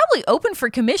probably open for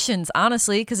commissions,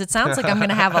 honestly, because it sounds like I'm going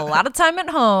to have a lot of time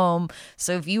at home.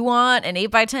 So if you want an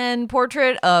 8x10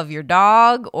 portrait of your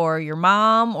dog or your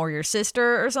mom or your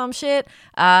sister or some shit,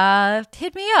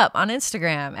 hit me up on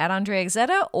Instagram at Andrea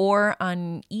Gazzetta or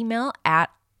on email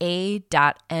at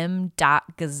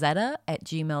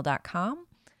a.m.gazetta@gmail.com.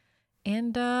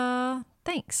 And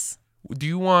thanks. Do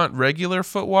you want regular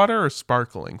foot water or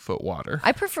sparkling foot water?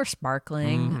 I prefer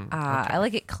sparkling. I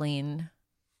like it clean.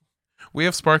 We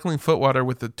have sparkling foot water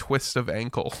with a twist of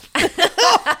ankle.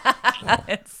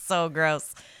 It's so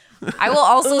gross. I will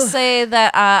also say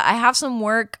that I have some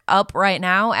work up right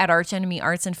now at Arch Enemy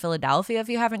Arts in Philadelphia. If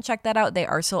you haven't checked that out, they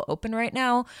are still open right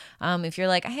now. If you're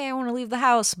like, hey, I want to leave the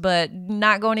house, but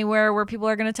not go anywhere where people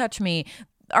are going to touch me.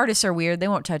 Artists are weird. They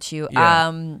won't touch you.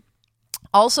 Yeah.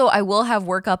 Also, I will have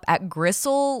work up at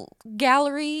Gristle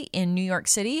Gallery in New York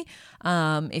City.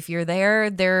 If you're there,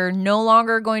 they're no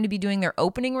longer going to be doing their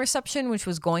opening reception, which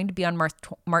was going to be on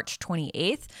March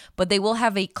 28th, but they will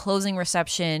have a closing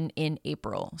reception in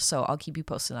April. So I'll keep you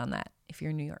posted on that if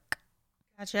you're in New York.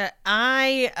 Gotcha.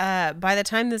 I, by the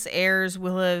time this airs,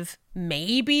 will have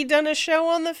maybe done a show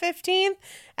on the 15th.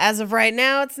 As of right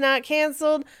now, it's not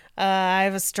canceled. I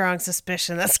have a strong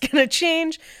suspicion that's going to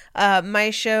change.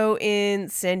 My show in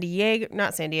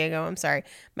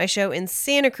my show in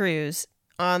Santa Cruz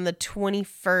on the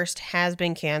 21st has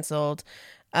been canceled.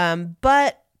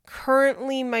 But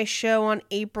currently my show on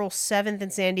April 7th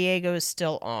in San Diego is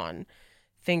still on.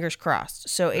 Fingers crossed.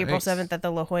 So nice. April 7th at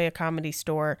the La Jolla Comedy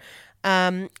Store.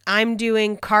 I'm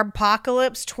doing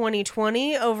Carbpocalypse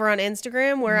 2020 over on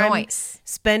Instagram, where I'm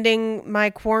spending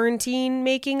my quarantine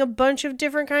making a bunch of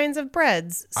different kinds of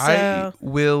breads. So I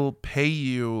will pay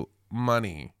you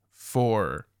money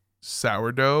for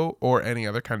sourdough or any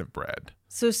other kind of bread.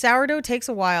 So sourdough takes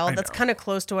a while. That's kind of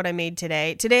close to what I made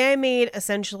today. Today I made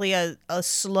essentially a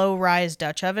slow rise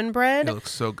Dutch oven bread. It looks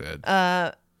so good.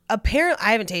 Apparently,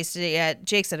 I haven't tasted it yet.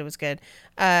 Jake said it was good.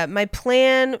 My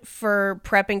plan for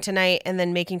prepping tonight and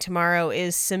then making tomorrow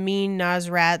is Samin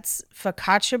Nasrat's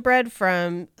focaccia bread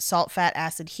from Salt, Fat,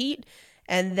 Acid, Heat.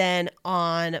 And then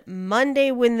on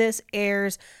Monday, when this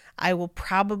airs, I will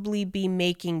probably be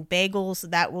making bagels.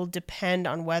 That will depend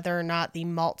on whether or not the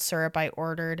malt syrup I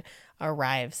ordered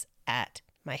arrives at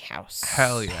my house.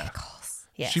 Hell yeah.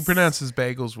 Yes. She pronounces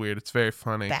bagels weird. It's very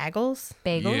funny. Bagels?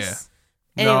 Bagels.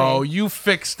 Yeah. No, Anyway. you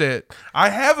fixed it. I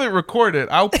have it recorded.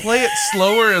 I'll play it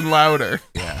slower and louder.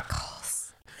 Yeah.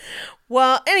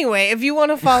 Well, anyway, if you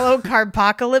want to follow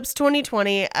Carbpocalypse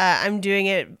 2020, I'm doing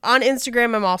it on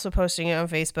Instagram. I'm also posting it on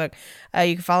Facebook.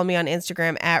 You can follow me on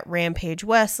Instagram at Rampage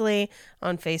Wesley,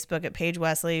 on Facebook at Paige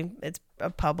Wesley. It's a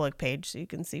public page, so you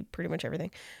can see pretty much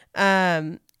everything.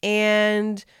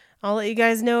 And I'll let you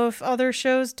guys know if other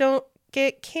shows don't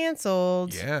get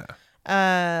canceled. Yeah.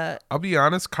 I'll be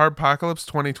honest, Carbpocalypse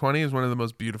 2020 is one of the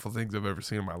most beautiful things I've ever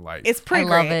seen in my life. It's pretty I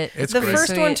great. love it. It's the great.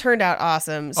 first one Sweet. turned out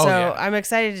awesome, so yeah. I'm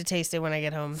excited to taste it when I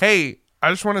get home. Hey,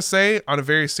 I just want to say on a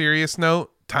very serious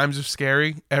note, times are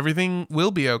scary. Everything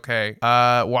will be okay.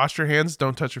 Wash your hands.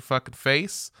 Don't touch your fucking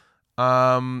face.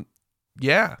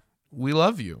 Yeah, we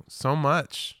love you so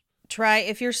much. Try,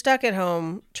 if you're stuck at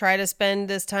home, try to spend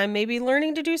this time maybe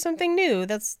learning to do something new.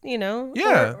 That's,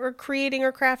 Yeah. or creating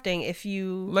or crafting if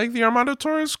you... Like the Armando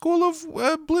Torres School of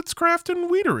Blitzcraft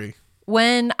and Weedery.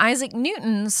 When Isaac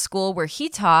Newton's school where he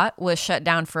taught was shut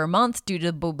down for a month due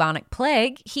to bubonic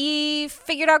plague, he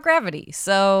figured out gravity.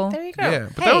 So There you go. Yeah,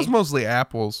 but that Hey. was mostly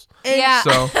apples. yeah,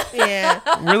 So Yeah.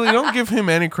 really don't give him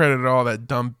any credit at all. That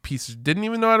dumb piece didn't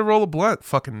even know how to roll a blunt.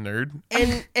 Fucking nerd.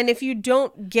 And if you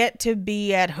don't get to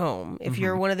be at home, if Mm-hmm.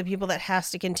 you're one of the people that has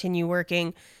to continue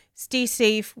working, stay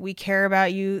safe. We care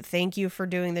about you. Thank you for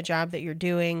doing the job that you're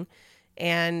doing.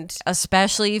 And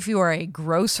especially if you are a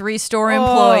grocery store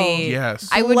employee. Yes.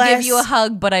 I would give you a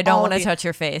hug, but I don't all want of to you. touch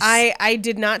your face. I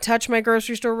did not touch my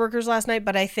grocery store workers last night,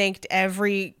 but I thanked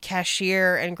every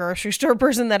cashier and grocery store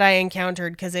person that I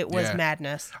encountered because it was Yeah.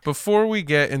 madness. Before we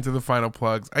get into the final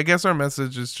plugs, I guess our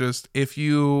message is just if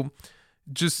you're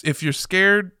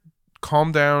scared,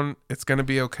 calm down. It's going to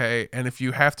be okay. And if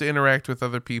you have to interact with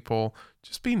other people,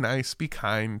 just be nice, be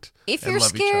kind. If and you're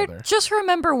love each other. scared, just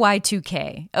remember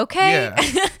Y2K, okay?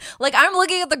 Yeah. Like, I'm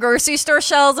looking at the grocery store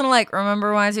shelves and I'm like,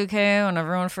 remember Y2K when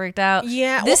everyone freaked out?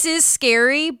 Yeah, This is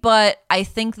scary, but I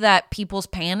think that people's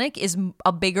panic is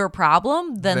a bigger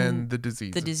problem Than than the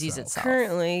disease. the disease itself.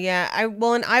 Currently, yeah.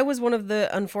 And I was one of the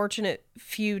unfortunate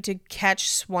few to catch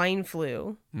swine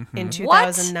flu in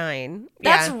 2009.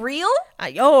 That's Yeah. real?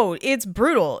 It's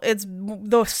brutal. It's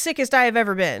the sickest I have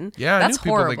ever been. Yeah, I That's knew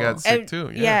people that horrible. got sick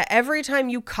too. Yeah, every time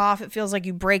you cough, it feels like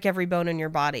you break every bone in your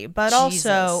body. But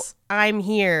also, Jesus. I'm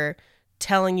here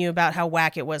telling you about how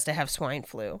whack it was to have swine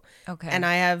flu. Okay. And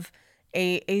I have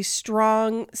a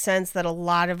strong sense that a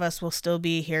lot of us will still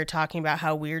be here talking about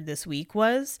how weird this week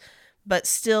was. But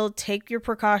still, take your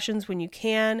precautions when you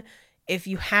can. If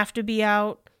you have to be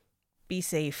out, be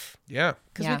safe. Yeah.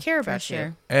 Because Yeah, we care for about you.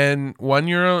 sure. And when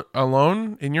you're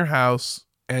alone in your house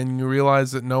and you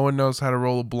realize that no one knows how to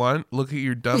roll a blunt, look at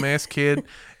your dumbass kid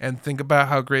and think about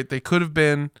how great they could have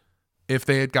been if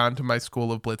they had gone to my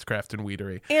school of Blitzcraft and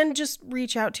Weedery. And just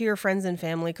reach out to your friends and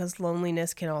family because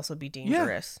loneliness can also be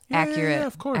dangerous. Accurate. Yeah,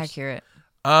 of course. Accurate.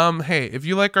 Hey, if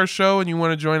you like our show and you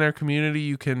want to join our community,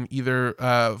 you can either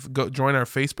go join our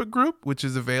Facebook group, which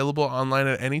is available online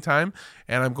at any time.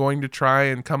 And I'm going to try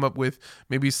and come up with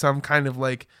maybe some kind of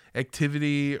like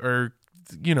activity or,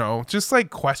 just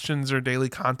like questions or daily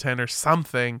content or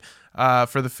something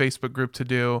for the Facebook group to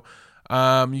do.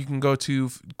 You can go to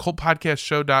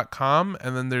cultpodcastshow.com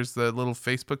and then there's the little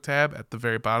Facebook tab at the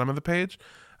very bottom of the page.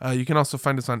 You can also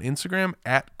find us on Instagram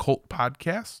at Cult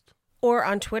Podcast. Or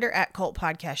on Twitter at Cult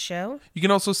Podcast Show. You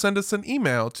can also send us an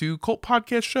email to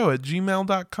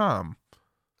cultpodcastshow@gmail.com.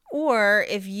 Or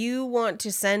if you want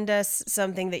to send us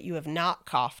something that you have not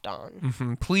coughed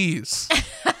on, Please.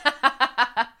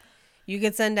 you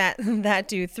can send that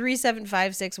to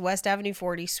 3756 West Avenue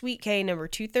 40, Suite K, number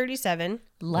 237,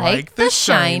 Like The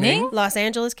Shining. Los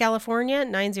Angeles, California,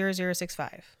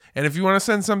 90065. And if you want to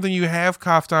send something you have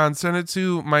coughed on, send it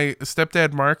to my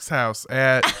stepdad Mark's house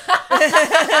at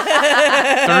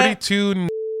 32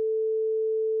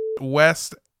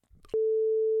 West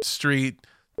Street,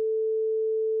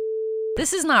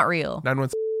 This is not real.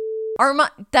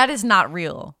 916. That is not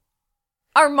real.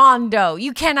 Armando,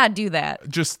 you cannot do that.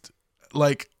 Just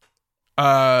like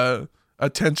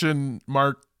attention,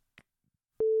 Mark.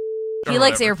 He or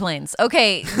likes whatever. airplanes.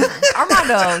 Okay,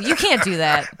 Armando, you can't do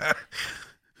that.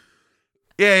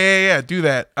 Yeah. Do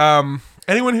that.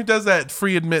 Anyone who does that,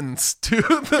 free admittance to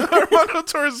the Armando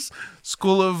Torres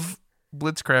School of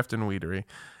Blitzcraft and Weedery.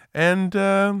 And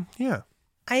yeah.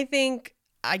 I think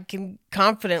I can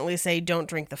confidently say don't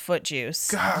drink the foot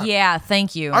juice. Yeah,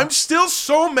 thank you. I'm still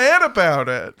so mad about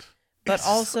it. But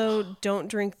also don't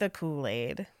drink the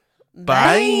Kool-Aid.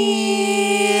 Bye.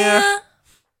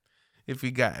 If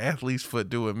you got athlete's foot,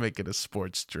 do it. Make it a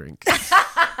sports drink.